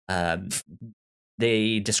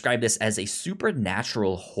 They describe this as a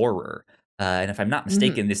supernatural horror. And if I'm not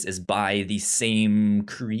mistaken, this is by the same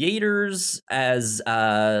creators as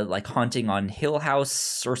like Haunting on Hill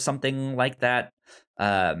House or something like that.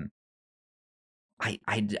 I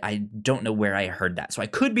don't know where I heard that, so I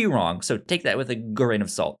could be wrong. So take that with a grain of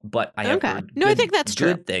salt. But I have heard I think that's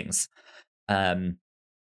true. Good things. And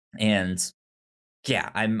yeah,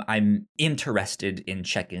 I'm interested in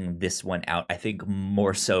checking this one out. I think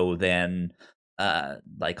more so than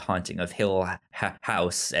like Haunting of Hill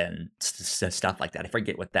House and stuff like that. I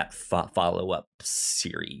forget what that follow-up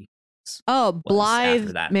series. Oh,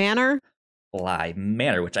 Blythe Manor. Blythe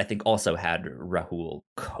Manor, which I think also had Rahul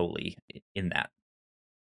Kohli in that.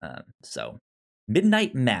 So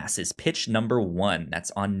Midnight Mass is pitch number 1. That's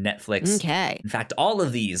on Netflix. Okay. In fact, all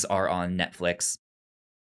of these are on Netflix.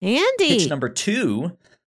 Andy. Pitch number 2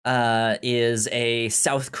 is a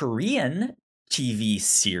South Korean TV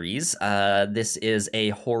series. This is a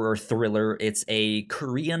horror thriller. It's a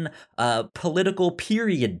Korean political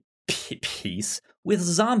period piece with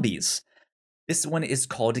zombies. This one is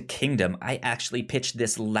called Kingdom. I actually pitched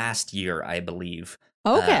this last year, I believe.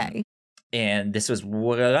 Okay. And this was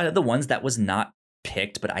one of the ones that was not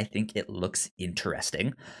picked, but I think it looks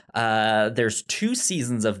interesting. There's 2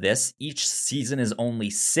 seasons of this. Each season is only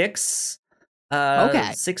 6.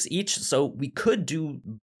 Okay. 6 each, so we could do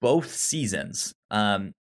both seasons.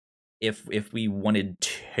 If we wanted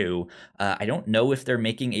to. I don't know if they're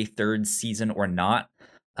making a 3rd season or not.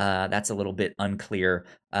 That's a little bit unclear.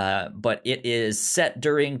 But it is set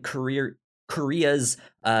during Korea's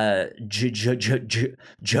Joseon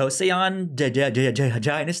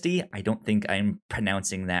dynasty. I don't think I'm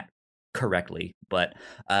pronouncing that correctly, but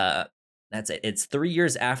that's it. It's 3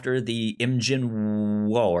 years after the Imjin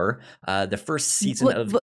War. The first season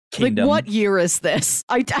of Kingdom. Like, what year is this?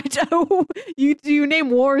 I don't. You name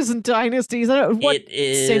wars and dynasties. I don't. What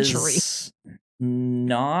century?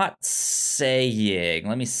 Not saying.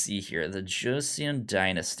 Let me see here. The Joseon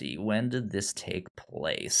Dynasty. When did this take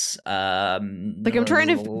place? I'm trying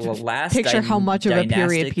to picture how much of a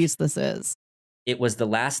period piece this is. It was the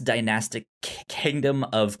last dynastic kingdom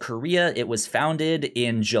of Korea. It was founded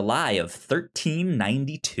in July of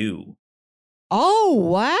 1392. Oh,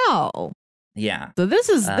 wow. Yeah. So this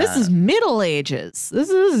is Middle Ages. This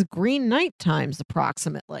is Green Knight times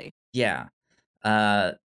approximately. Yeah.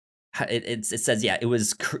 It says, yeah, it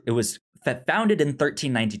was founded in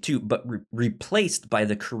 1392, but replaced by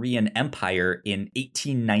the Korean Empire in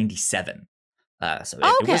 1897. So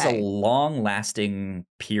it was a long-lasting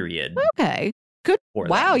period. Okay. Good.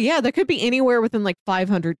 Wow. Yeah, that could be anywhere within like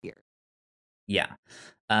 500 years. Yeah.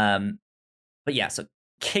 But yeah, so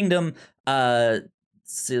Kingdom.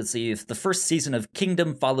 So let's see, the first season of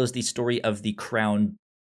Kingdom follows the story of the crown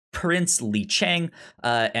Prince Li Chang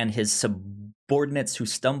and his subordinates who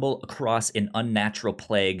stumble across an unnatural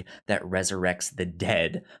plague that resurrects the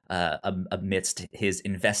dead amidst his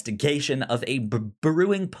investigation of a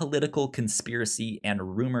brewing political conspiracy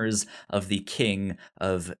and rumors of the king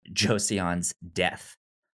of Joseon's death.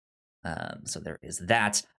 So there is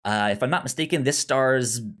that. If I'm not mistaken, this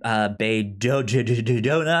stars Bae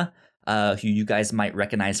Dona, who you guys might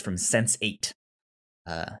recognize from Sense8.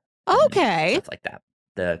 Okay. Stuff like that.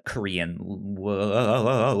 The Korean woman.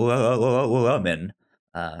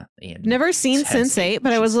 Never seen Sense8,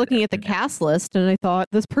 but I was looking at the cast list and I thought,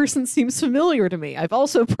 this person seems familiar to me. I've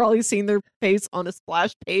also probably seen their face on a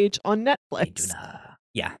splash page on Netflix.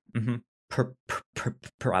 Yeah. Mm-hmm.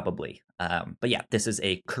 Probably. But yeah, this is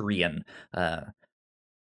a Korean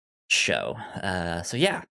show. So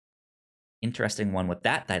yeah. Interesting one with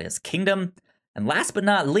that. That is Kingdom. And last but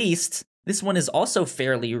not least, this one is also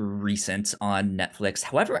fairly recent on Netflix.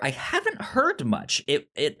 However, I haven't heard much.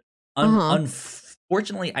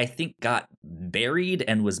 Unfortunately, I think got buried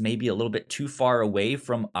and was maybe a little bit too far away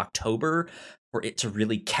from October for it to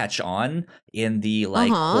really catch on in the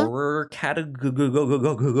horror category.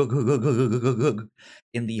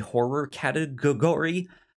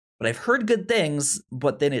 But I've heard good things,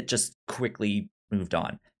 but then it just quickly moved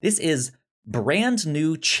on. This is Brand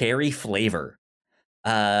New Cherry Flavor.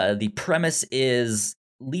 The premise is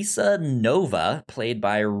Lisa Nova, played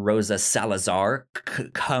by Rosa Salazar,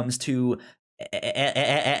 comes to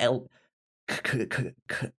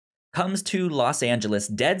Los Angeles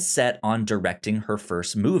dead set on directing her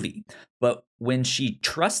first movie. But when she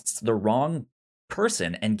trusts the wrong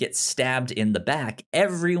person and gets stabbed in the back,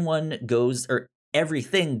 everything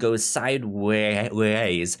goes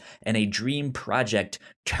sideways, and a dream project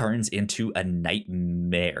turns into a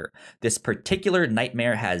nightmare. This particular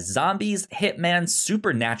nightmare has zombies, hitman,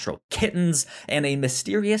 supernatural kittens, and a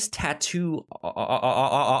mysterious tattoo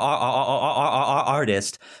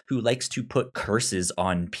artist who likes to put curses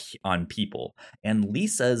on people. And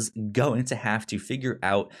Lisa's going to have to figure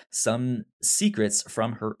out some secrets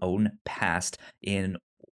from her own past in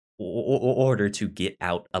order to get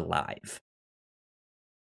out alive.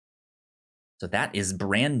 So that is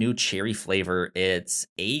Brand New Cherry Flavor. It's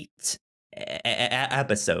 8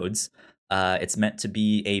 episodes. It's meant to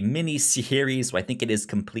be a mini series, so I think it is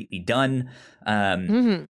completely done.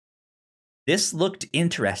 This looked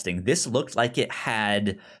interesting. This looked like it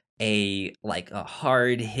had a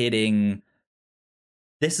hard hitting.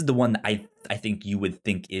 This is the one that I think you would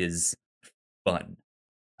think is fun.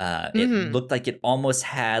 It looked like it almost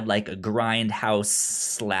had like a grindhouse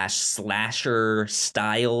 / slasher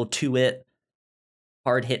style to it.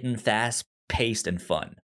 Hard hitting, fast paced, and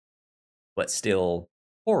fun, but still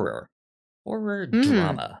horror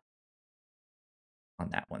drama on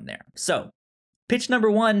that one there. So, pitch number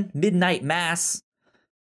 1, Midnight Mass.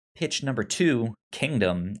 Pitch number 2,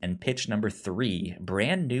 Kingdom, and pitch number 3,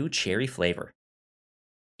 Brand New Cherry Flavor.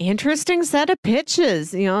 Interesting set of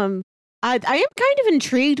pitches. I am kind of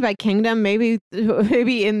intrigued by Kingdom. Maybe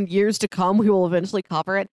in years to come we will eventually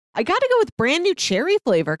cover it. I got to go with Brand New Cherry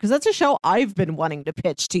Flavor because that's a show I've been wanting to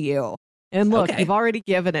pitch to you. And look, you've already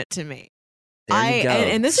given it to me. There you go.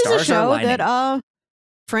 And this is a show that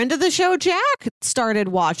friend of the show Jack started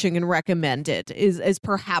watching and recommended is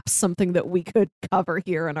perhaps something that we could cover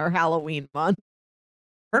here in our Halloween month.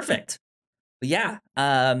 Perfect. Yeah.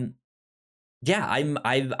 I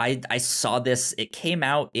saw this. It came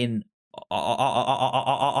out in August,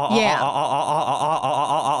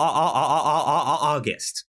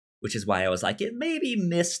 which is why I was like, it maybe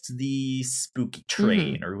missed the spooky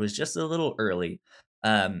train or was just a little early.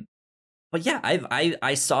 But yeah,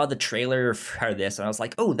 I saw the trailer for this and I was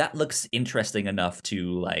like, oh, that looks interesting enough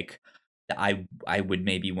to like, I would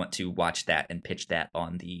maybe want to watch that and pitch that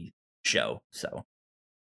on the show. So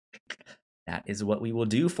that is what we will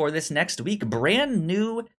do for this next week. Brand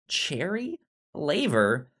New Cherry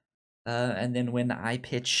Flavor. And then when I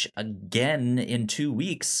pitch again in 2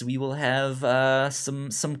 weeks, we will have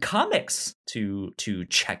some comics to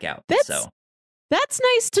check out. That's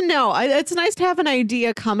nice to know. It's nice to have an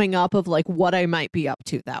idea coming up of like what I might be up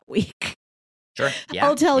to that week. Sure. Yeah,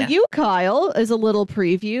 I'll tell you, Kyle, as a little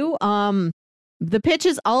preview. The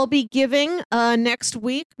pitches I'll be giving next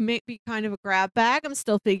week may be kind of a grab bag. I'm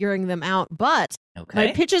still figuring them out, but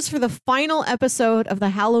my pitches for the final episode of the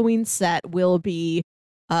Halloween set will be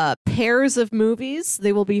pairs of movies.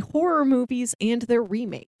 They will be horror movies and their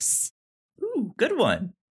remakes. Ooh, good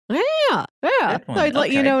one. Yeah. So I'd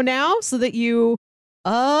let you know now so that you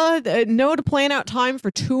know to plan out time for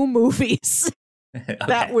 2 movies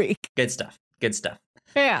that week. Good stuff.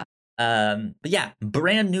 Yeah. But yeah,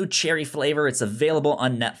 Brand New Cherry Flavor. It's available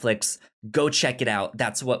on Netflix. Go check it out.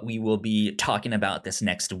 That's what we will be talking about this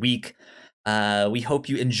next week. We hope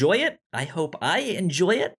you enjoy it. I hope I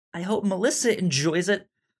enjoy it. I hope Melissa enjoys it.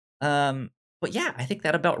 But yeah, I think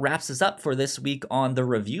that about wraps us up for this week on the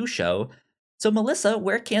review show. So Melissa,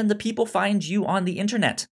 where can the people find you on the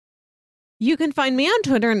internet? You can find me on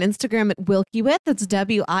Twitter and Instagram at Wilkywit. That's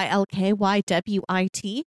WILKYWIT.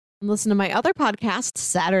 And listen to my other podcast,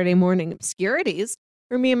 Saturday Morning Obscurities,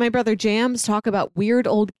 where me and my brother Jams talk about weird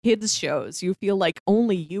old kids shows you feel like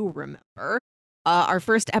only you remember. Our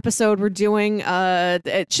first episode we're doing for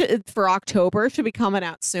October should be coming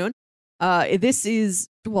out soon. This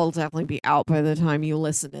will definitely be out by the time you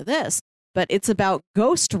listen to this, but it's about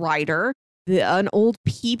Ghost Rider, an old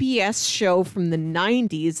PBS show from the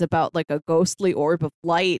 90s about like a ghostly orb of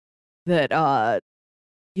light that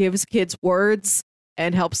gives kids words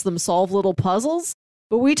and helps them solve little puzzles.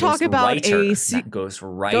 But we talk about not Ghost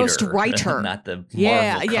Writer, not the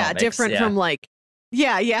Marvel comics. Different from like,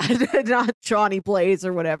 not Johnny Blaze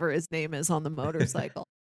or whatever his name is on the motorcycle.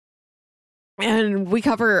 And we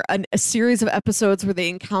cover a series of episodes where they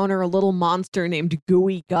encounter a little monster named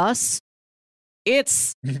Gooey Gus.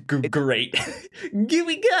 It's great.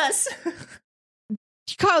 Gooey Gus.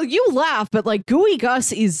 Kyle, you laugh, but like Gooey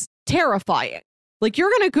Gus is terrifying. Like you're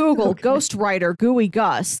going to Google Ghost Rider Gooey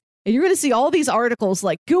Gus, and you're going to see all these articles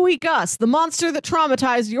like Gooey Gus, the monster that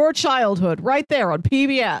traumatized your childhood, right there on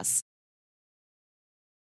PBS.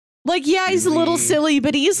 Like, yeah, he's a little silly,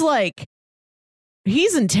 but he's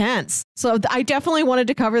intense. So I definitely wanted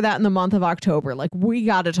to cover that in the month of October. Like, we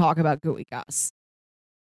got to talk about Gooey Gus.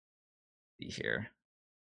 Here,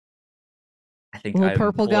 I think little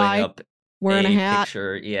purple guy up wearing a hat.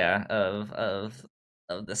 Picture,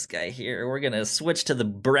 of this guy here. We're gonna switch to the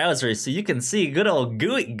browser so you can see good old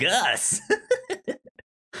Gooey Gus.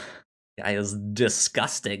 Guy is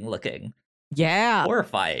disgusting looking. Yeah,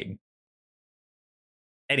 horrifying.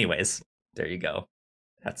 Anyways, there you go.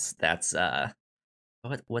 That's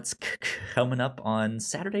what's coming up on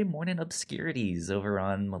Saturday Morning Obscurities over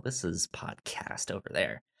on Melissa's podcast over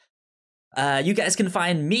there. You guys can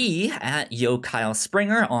find me at Kyle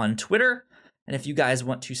Springer on Twitter. And if you guys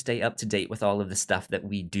want to stay up to date with all of the stuff that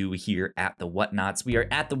we do here at The Whatnots, we are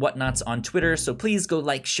at The Whatnots on Twitter. So please go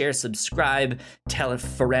like, share, subscribe, tell a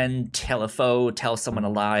friend, tell a foe, tell someone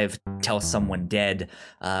alive, tell someone dead.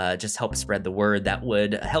 Just help spread the word. That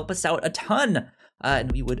would help us out a ton. And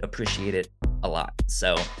we would appreciate it a lot.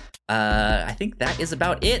 So I think that is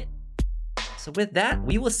about it. So with that,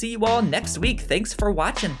 we will see you all next week. Thanks for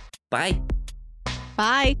watching. Bye.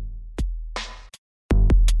 Bye.